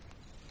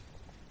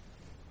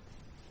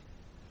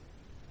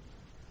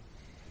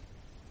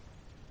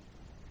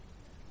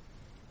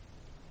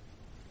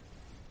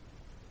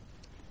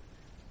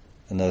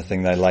 Another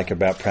thing that I like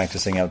about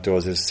practicing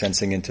outdoors is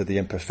sensing into the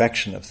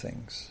imperfection of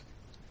things.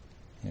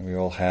 We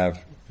all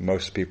have,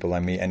 most people I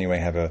meet anyway,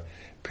 have a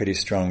pretty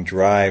strong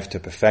drive to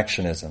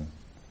perfectionism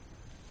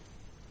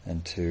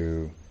and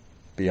to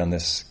be on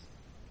this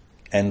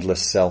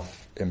endless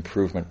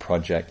self-improvement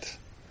project,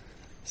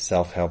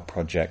 self-help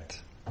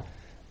project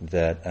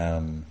that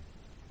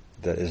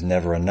is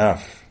never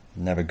enough,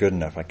 never good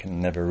enough. I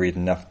can never read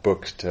enough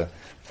books to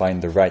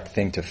find the right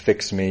thing to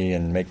fix me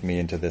and make me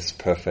into this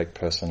perfect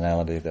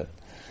personality that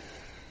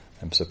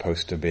I'm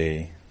supposed to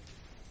be.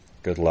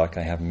 Good luck,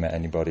 I haven't met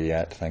anybody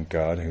yet, thank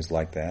God, who's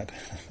like that.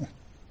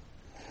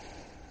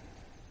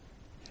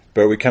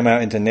 But we come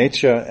out into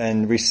nature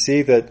and we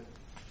see that,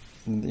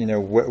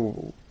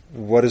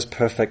 what does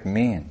perfect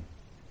mean?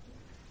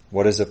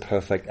 What is a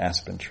perfect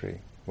aspen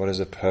tree? What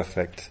is a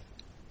perfect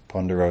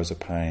ponderosa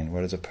pine?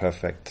 What is a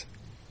perfect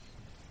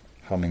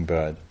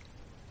hummingbird?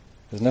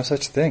 There's no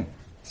such thing.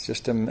 It's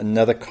just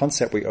another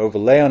concept we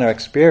overlay on our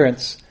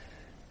experience,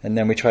 and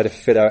then we try to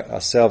fit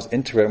ourselves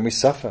into it, and we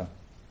suffer.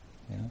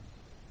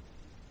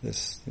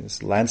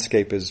 This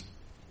landscape is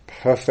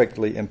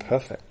perfectly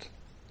imperfect.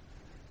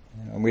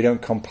 And we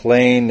don't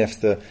complain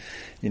if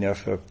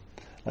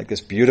like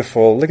this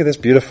beautiful, look at this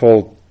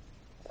beautiful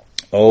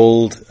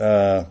old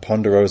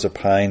ponderosa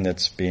pine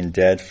that's been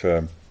dead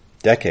for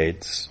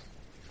decades.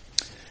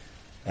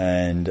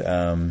 And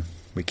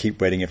We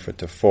keep waiting for it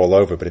to fall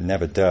over, but it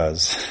never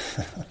does.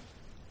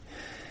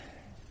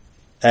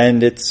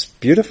 And it's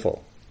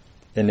beautiful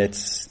in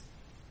its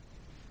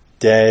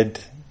dead,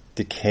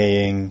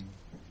 decaying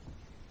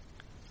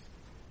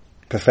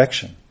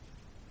perfection.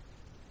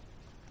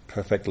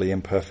 Perfectly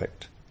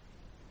imperfect.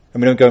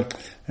 And we don't go,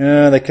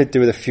 they could do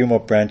with a few more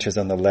branches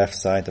on the left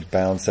side to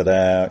balance it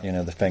out,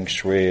 the feng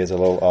shui is a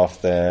little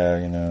off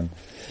there,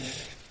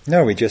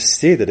 No, we just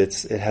see that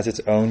it has its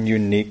own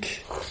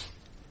unique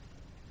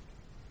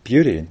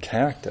beauty and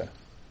character.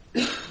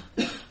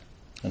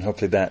 And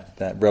hopefully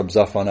that rubs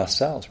off on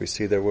ourselves. We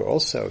see that we're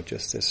also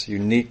just this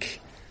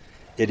unique,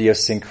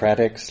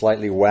 idiosyncratic,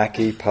 slightly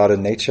wacky part of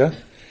nature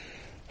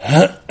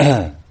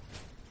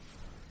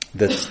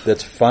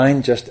that's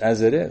fine just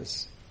as it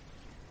is.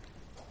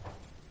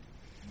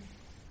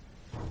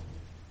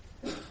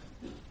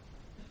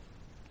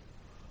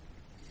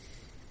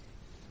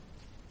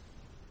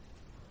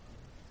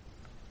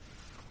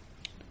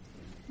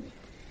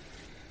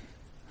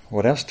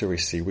 What else do we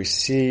see?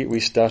 We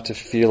start to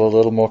feel a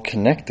little more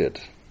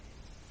connected,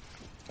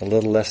 a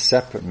little less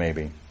separate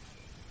maybe.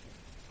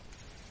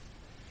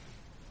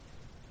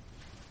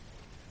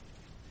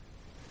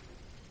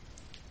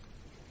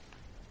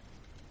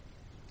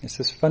 It's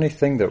this funny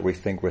thing that we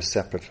think we're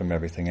separate from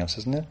everything else,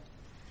 isn't it?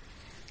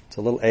 It's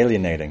a little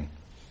alienating.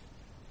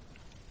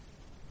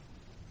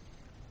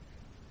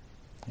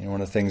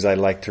 One of the things I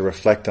like to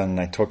reflect on, and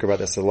I talk about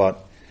this a lot,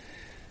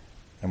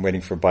 I'm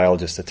waiting for a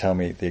biologist to tell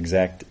me the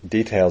exact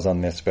details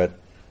on this, but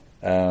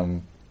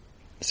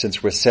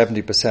since we're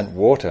 70%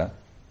 water,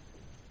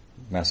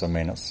 más o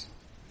menos,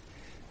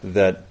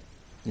 that,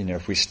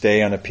 if we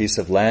stay on a piece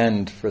of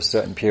land for a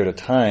certain period of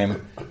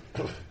time,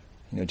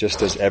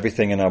 just as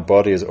everything in our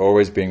body is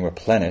always being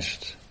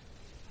replenished,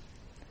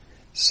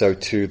 so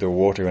too the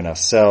water in our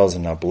cells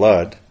and our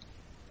blood.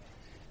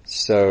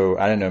 So,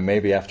 I don't know,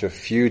 maybe after a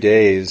few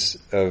days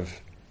of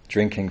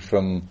drinking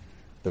from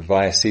the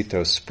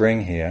Vallecitos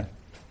spring here,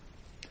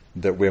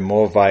 that we're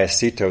more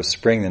Vallecitos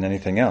spring than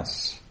anything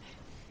else.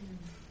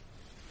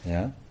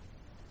 Yeah?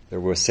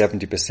 That we're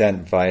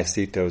 70%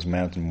 Vallecitos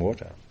mountain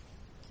water.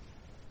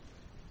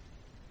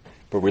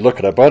 But we look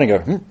at our body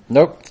and go,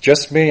 nope,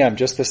 just me, I'm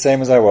just the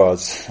same as I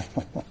was.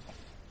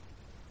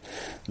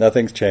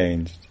 Nothing's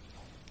changed.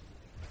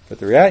 But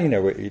the reality,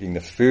 we're eating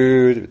the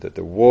food,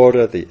 the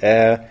water, the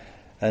air,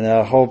 and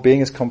our whole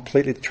being is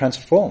completely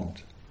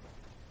transformed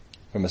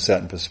from a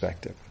certain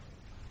perspective.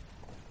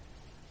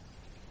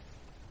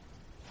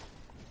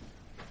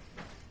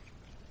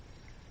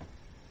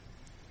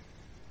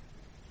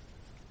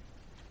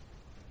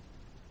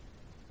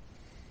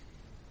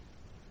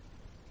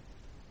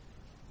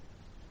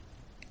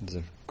 There's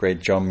a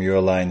great John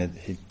Muir line that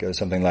he goes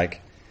something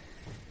like,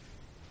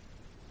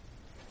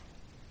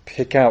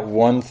 pick out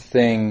one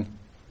thing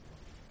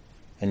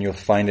and you'll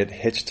find it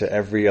hitched to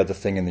every other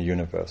thing in the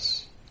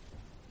universe.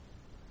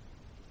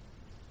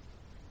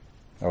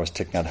 Or as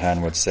Thich Nhat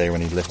Hanh would say, when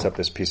he lifts up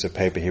this piece of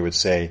paper, he would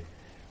say,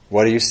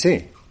 what do you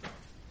see?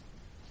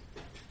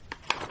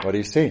 What do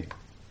you see?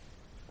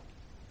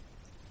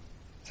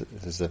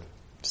 This is a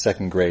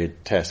second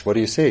grade test. What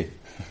do you see?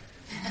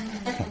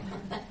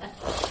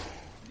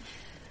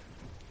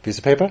 Piece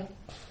of paper?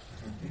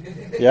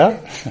 Yeah?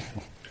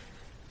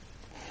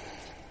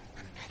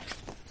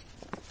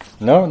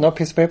 No? No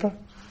piece of paper?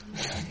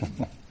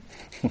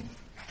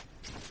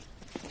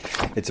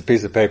 It's a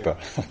piece of paper.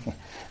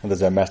 And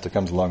as our master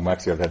comes along,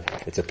 Maxio said,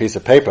 it's a piece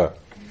of paper.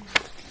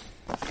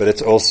 But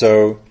it's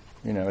also,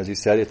 as you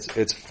said,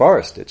 it's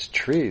forest, it's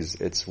trees,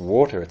 it's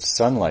water, it's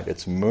sunlight,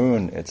 it's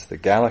moon, it's the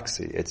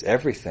galaxy, it's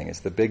everything,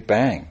 it's the Big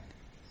Bang.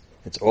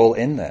 It's all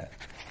in there.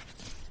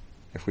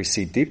 If we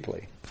see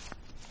deeply.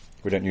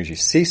 We don't usually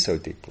see so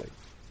deeply,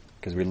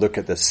 because we look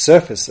at the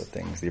surface of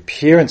things, the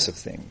appearance of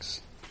things.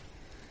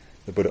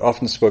 The Buddha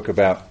often spoke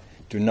about,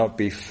 do not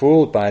be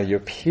fooled by the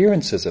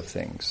appearances of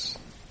things.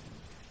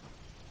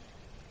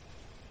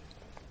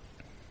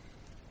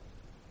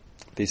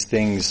 These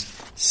things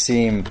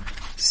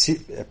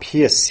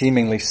appear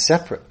seemingly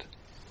separate.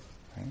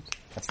 Right?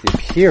 That's the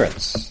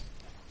appearance,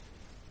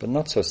 but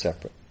not so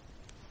separate.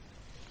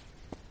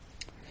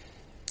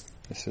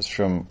 This is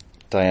from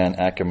Diane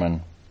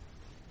Ackerman,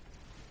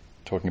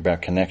 talking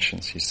about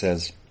connections. He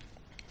says,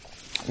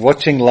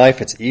 watching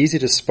life, it's easy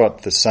to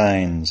spot the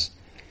signs.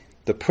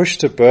 The push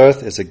to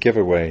birth is a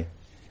giveaway.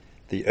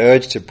 The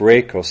urge to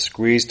break or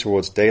squeeze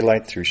towards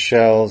daylight through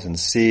shells and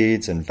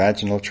seeds and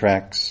vaginal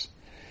tracts.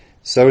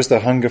 So is the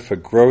hunger for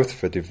growth,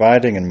 for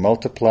dividing and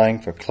multiplying,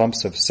 for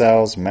clumps of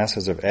cells,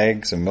 masses of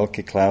eggs, and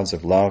milky clouds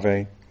of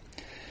larvae.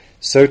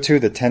 So too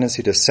the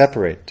tendency to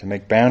separate, to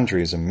make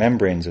boundaries and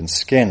membranes and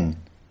skin,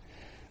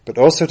 but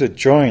also to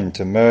join,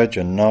 to merge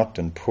and knot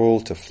and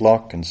pool, to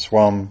flock and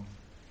swarm.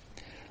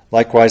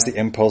 Likewise the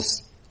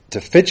impulse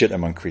to fidget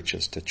among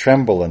creatures, to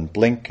tremble and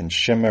blink and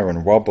shimmer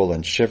and wobble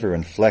and shiver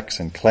and flex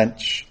and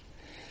clench,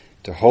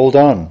 to hold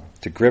on,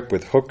 to grip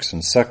with hooks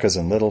and suckers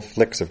and little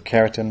flicks of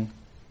keratin,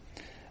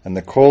 and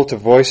the call to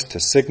voice, to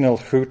signal,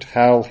 hoot,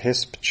 howl,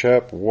 hisp,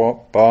 chirp,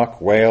 bark,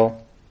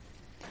 wail.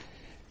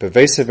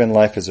 Pervasive in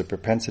life is a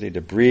propensity to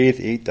breathe,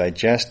 eat,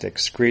 digest,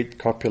 excrete,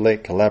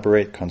 copulate,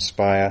 collaborate,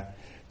 conspire,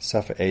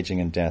 suffer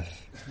aging and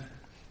death.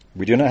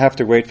 We do not have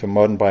to wait for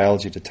modern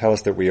biology to tell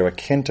us that we are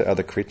akin to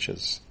other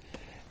creatures.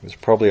 It was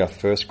probably our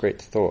first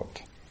great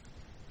thought.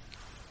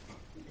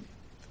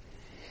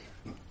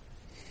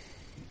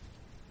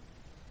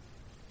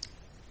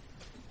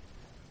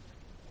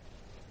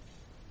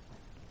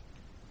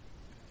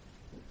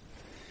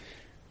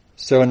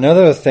 So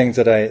another of the things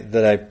that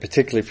I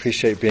particularly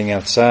appreciate being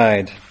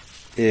outside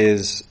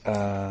is,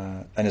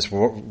 and it's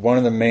one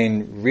of the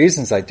main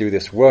reasons I do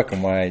this work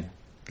and why I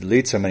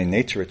lead so many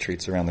nature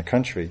retreats around the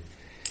country,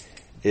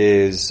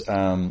 is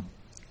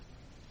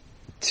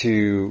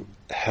to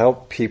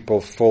help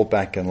people fall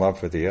back in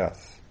love with the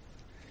earth.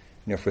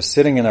 You know, if we're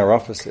sitting in our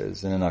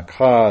offices and in our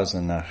cars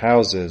and our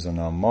houses and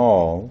our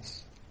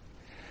malls,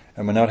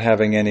 and we're not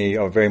having any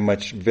or very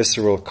much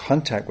visceral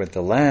contact with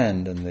the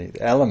land and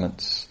the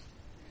elements,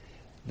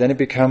 then it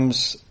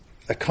becomes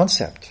a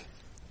concept.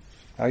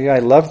 Oh yeah, I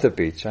love the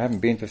beach. I haven't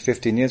been for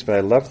 15 years, but I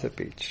love the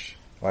beach.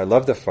 Or I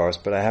love the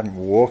forest, but I haven't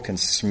walked and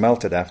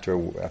smelt it after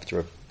a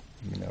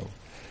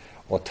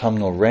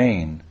autumnal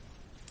rain.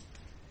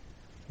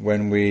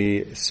 When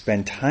we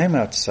spend time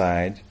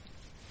outside,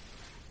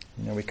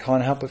 we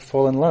can't help but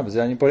fall in love. Is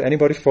there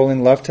anybody fall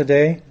in love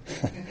today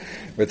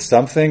with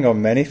something or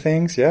many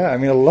things? Yeah,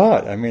 a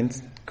lot.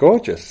 It's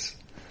gorgeous.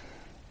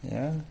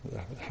 Yeah, the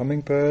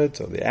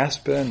hummingbirds or the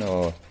aspen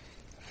or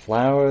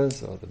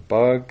flowers or the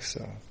bugs.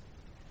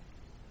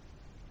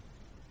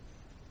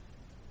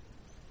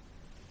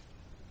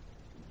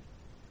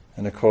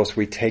 And of course,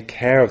 we take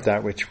care of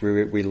that which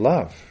we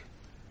love.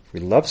 If we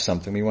love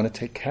something, we want to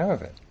take care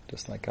of it,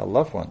 just like our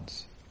loved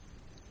ones.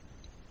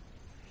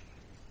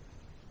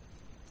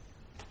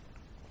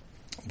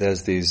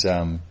 There's these,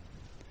 I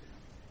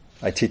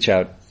teach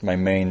out, my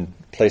main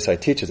place I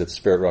teach is at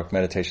Spirit Rock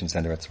Meditation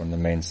Center. It's one of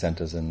the main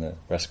centers in the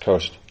West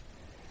Coast.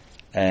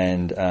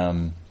 And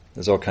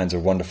there's all kinds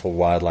of wonderful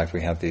wildlife.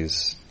 We have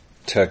these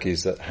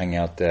turkeys that hang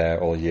out there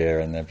all year,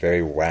 and they're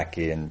very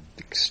wacky and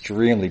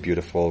extremely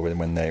beautiful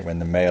when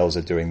the males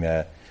are doing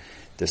their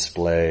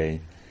display.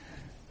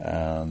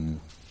 And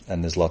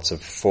there's lots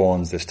of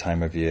fawns this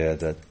time of year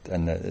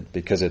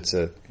because it's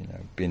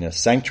been a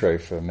sanctuary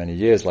for many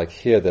years. Like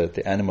here,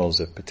 the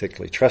animals are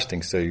particularly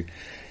trusting. So,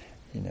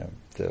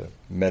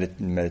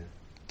 the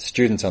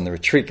students on the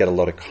retreat get a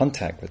lot of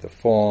contact with the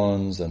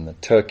fawns and the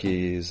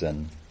turkeys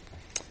and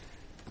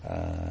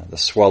the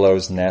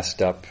swallows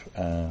nest up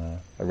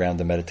around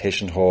the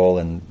meditation hall,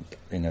 and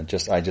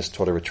I just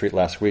taught a retreat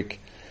last week,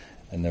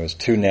 and there was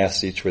 2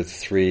 nests, each with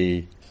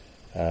 3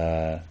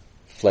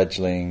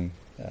 fledgling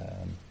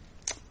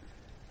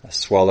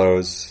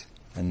swallows,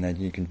 and then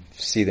you can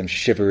see them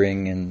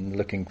shivering and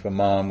looking for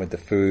mom with the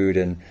food,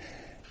 and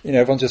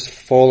everyone's just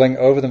falling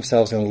over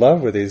themselves in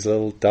love with these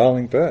little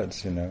darling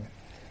birds,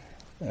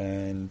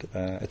 and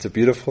it's a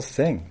beautiful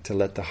thing to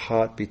let the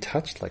heart be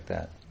touched like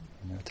that.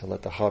 To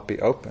let the heart be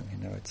open.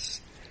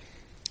 It's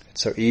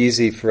so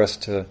easy for us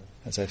to,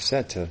 as I've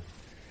said, to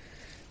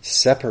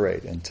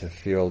separate and to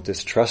feel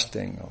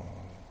distrusting or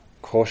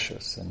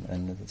cautious,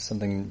 and it's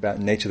something about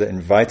nature that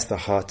invites the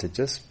heart to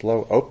just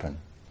blow open.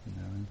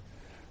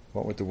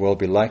 What would the world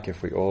be like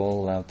if we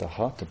all allowed the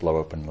heart to blow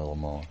open a little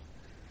more?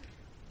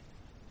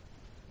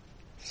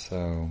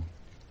 So,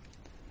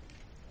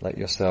 let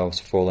yourselves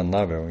fall in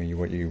love, or you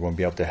won't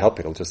be able to help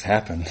it, it'll just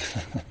happen.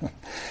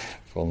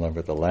 Fall in love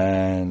with the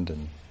land.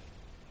 And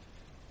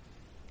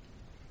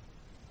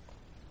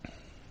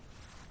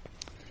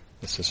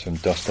this is from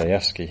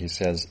Dostoevsky. He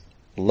says,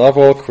 "Love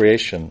all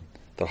creation,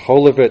 the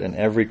whole of it and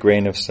every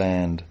grain of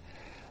sand.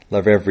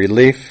 Love every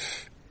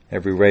leaf,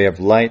 every ray of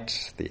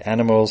light, the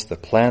animals, the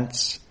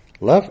plants.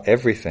 Love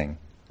everything.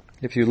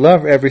 If you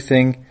love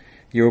everything,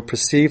 you will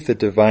perceive the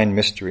divine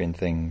mystery in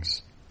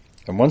things.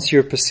 And once you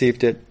have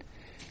perceived it,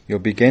 you'll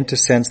begin to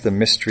sense the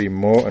mystery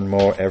more and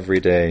more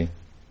every day.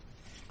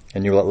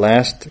 And you will at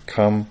last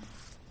come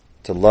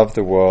to love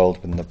the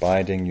world with an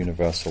abiding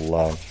universal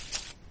love."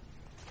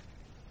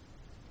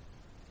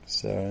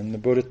 So, and the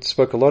Buddha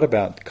spoke a lot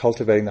about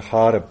cultivating the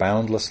heart of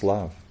boundless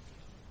love,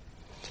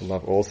 to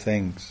love all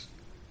things.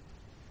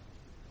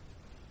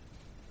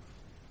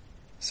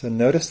 So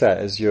notice that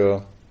as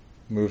you're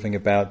moving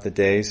about the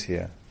days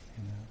here.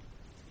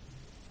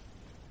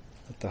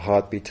 Let the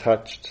heart be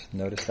touched.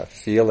 Notice that.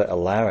 Feel it,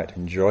 allow it,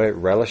 enjoy it,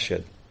 relish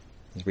it.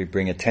 As we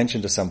bring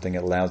attention to something,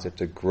 it allows it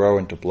to grow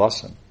and to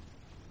blossom.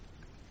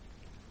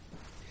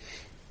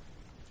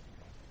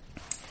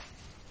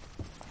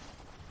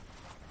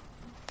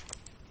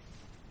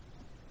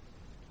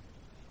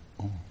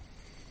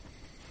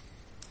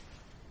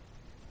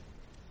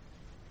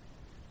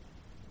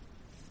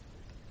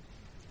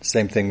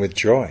 Same thing with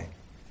joy.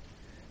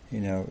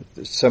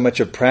 So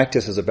much of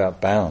practice is about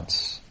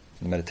balance.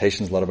 The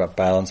meditation is a lot about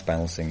balance,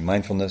 balancing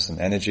mindfulness and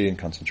energy and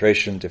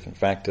concentration, different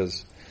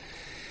factors.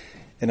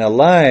 In our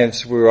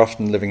lives, we're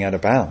often living out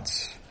of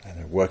balance.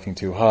 Either working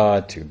too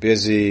hard, too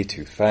busy,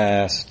 too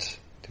fast,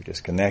 too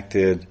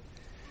disconnected,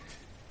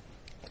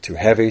 too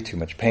heavy, too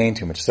much pain,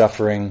 too much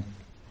suffering.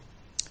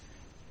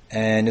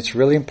 And it's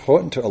really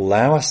important to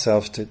allow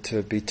ourselves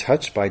to be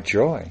touched by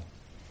joy,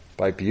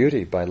 by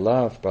beauty, by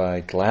love, by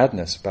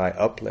gladness, by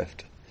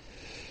uplift.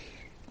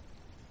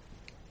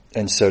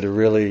 And so to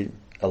really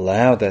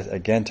allow that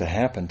again to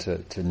happen,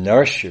 to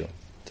nourish you,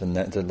 to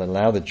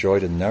allow the joy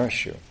to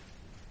nourish you.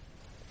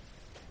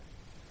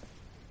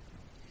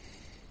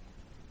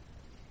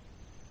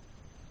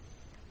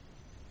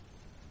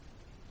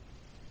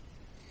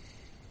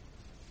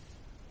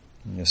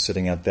 And you're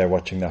sitting out there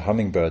watching the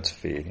hummingbirds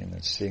feed,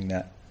 and seeing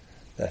their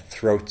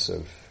throats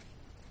of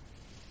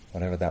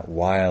whatever that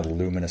wild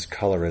luminous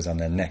color is on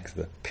their neck,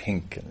 the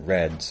pink and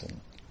reds. And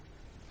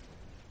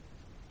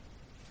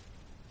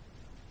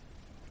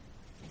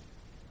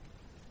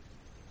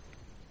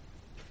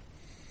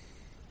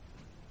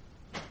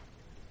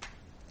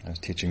I was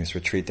teaching this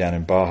retreat down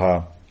in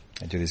Baja.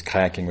 I do these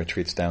kayaking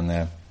retreats down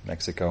there,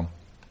 Mexico.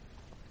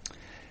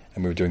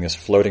 And we were doing this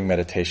floating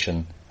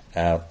meditation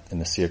out in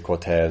the Sea of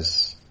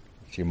Cortez,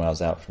 a few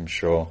miles out from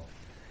shore.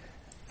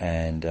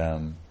 And,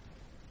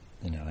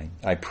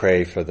 I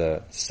pray for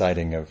the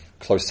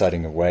close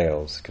sighting of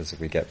whales, because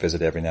we get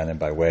visited every now and then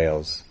by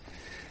whales.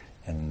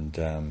 And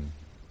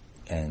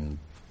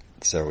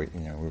so we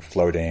were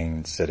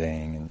floating,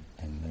 sitting,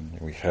 and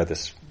we heard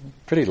this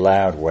pretty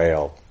loud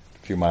whale a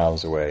few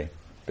miles away,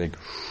 big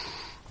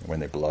when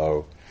they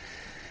blow.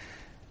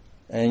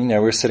 And we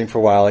were sitting for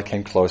a while. It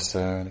came closer,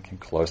 and it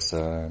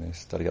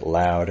started to get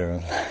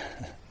louder.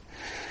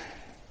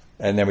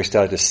 And then we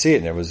started to see it,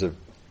 and it was a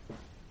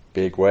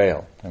big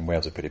whale. And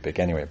whales are pretty big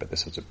anyway, but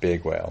this was a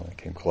big whale. It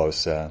came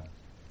closer.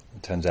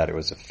 It turns out it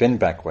was a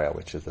finback whale,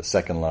 which is the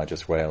second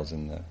largest whales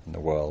in the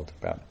world,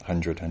 about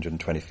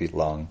 120 feet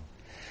long.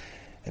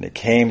 And it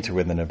came to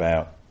within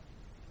about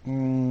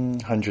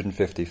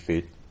 150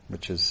 feet,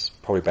 which is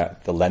probably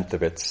about the length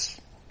of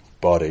its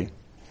body,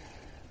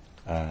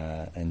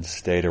 and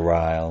stayed a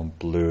while,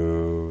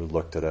 blew,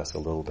 looked at us a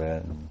little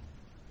bit, and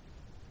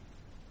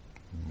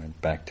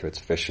went back to its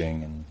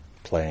fishing and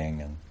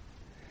playing,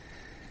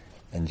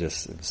 and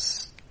just it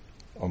was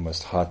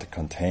almost hard to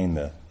contain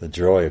the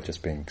joy of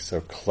just being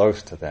so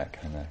close to that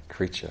kind of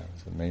creature. It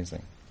was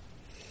amazing.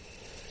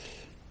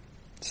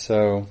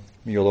 So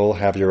you'll all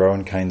have your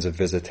own kinds of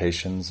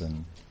visitations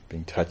and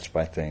being touched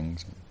by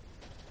things.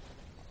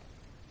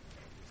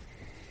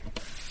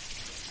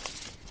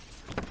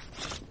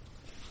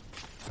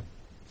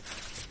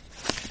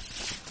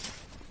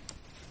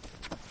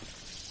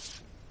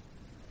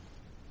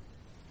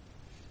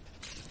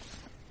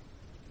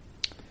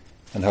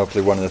 And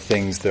hopefully one of the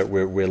things that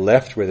we're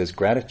left with is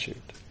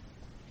gratitude.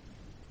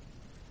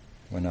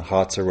 When our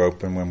hearts are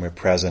open, when we're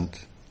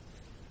present,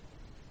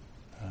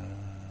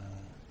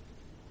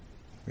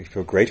 we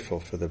feel grateful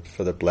for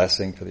the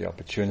blessing, for the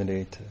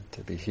opportunity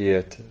to be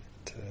here, to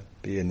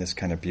be in this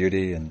kind of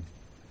beauty, and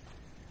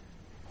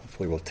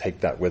hopefully we'll take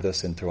that with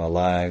us into our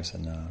lives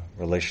and our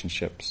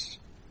relationships.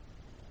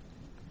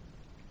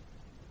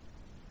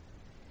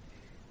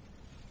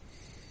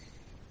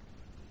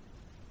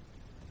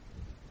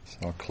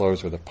 So I'll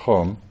close with a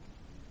poem.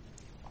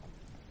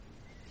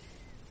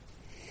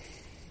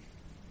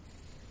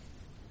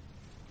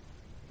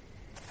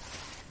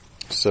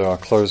 So I'll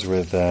close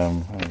with,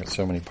 I've got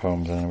so many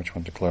poems, I don't know which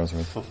one to close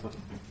with.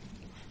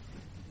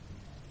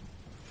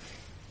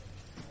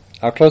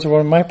 I'll close with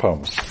one of my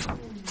poems. How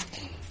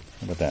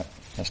about that?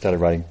 I started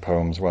writing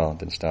poems,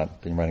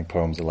 been writing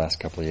poems the last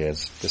couple of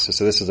years. This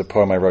is a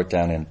poem I wrote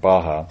down in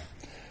Baja,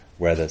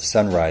 where the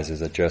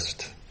sunrises are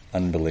just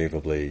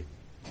unbelievably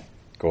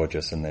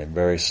gorgeous, and they're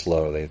very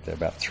slow. They're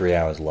about 3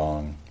 hours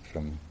long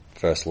from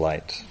first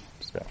light.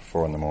 It's about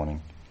 4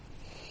 a.m.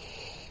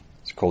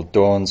 It's called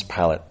Dawn's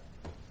Palette.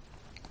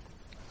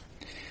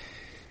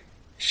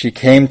 She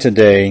came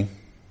today,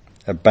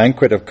 a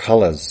banquet of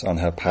colors on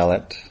her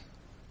palette,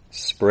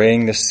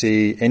 spraying the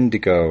sea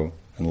indigo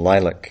and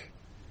lilac.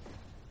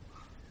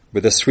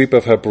 With a sweep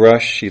of her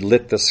brush, she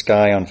lit the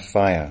sky on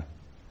fire.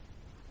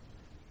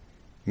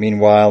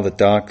 Meanwhile, the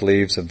dark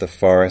leaves of the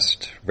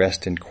forest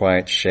rest in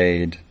quiet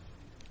shade,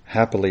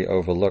 happily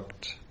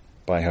overlooked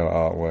by her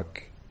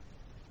artwork.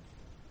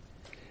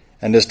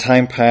 And as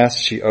time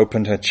passed, she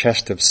opened her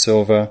chest of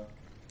silver,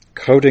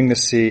 coating the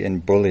sea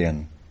in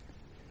bullion,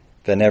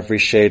 then every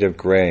shade of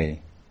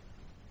grey.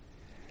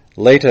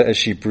 Later, as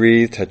she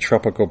breathed her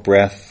tropical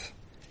breath,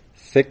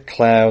 thick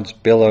clouds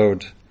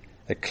billowed,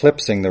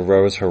 eclipsing the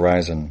rose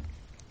horizon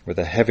with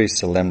a heavy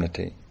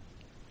solemnity.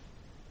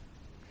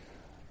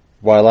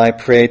 While I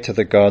prayed to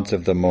the gods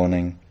of the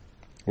morning,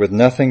 with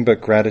nothing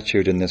but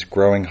gratitude in this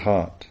growing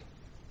heart,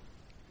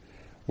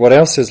 what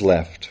else is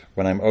left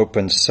when I'm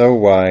opened so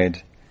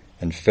wide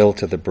and filled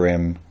to the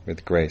brim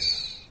with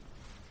grace?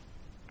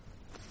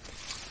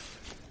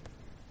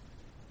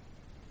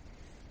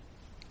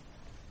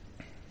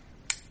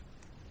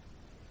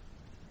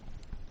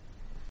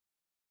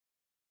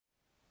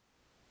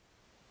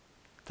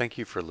 Thank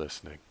you for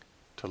listening.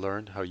 To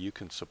learn how you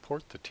can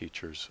support the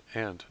teachers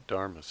and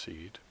Dharma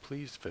Seed,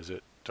 please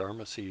visit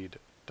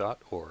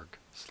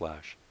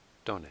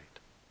dharmaseed.org/donate.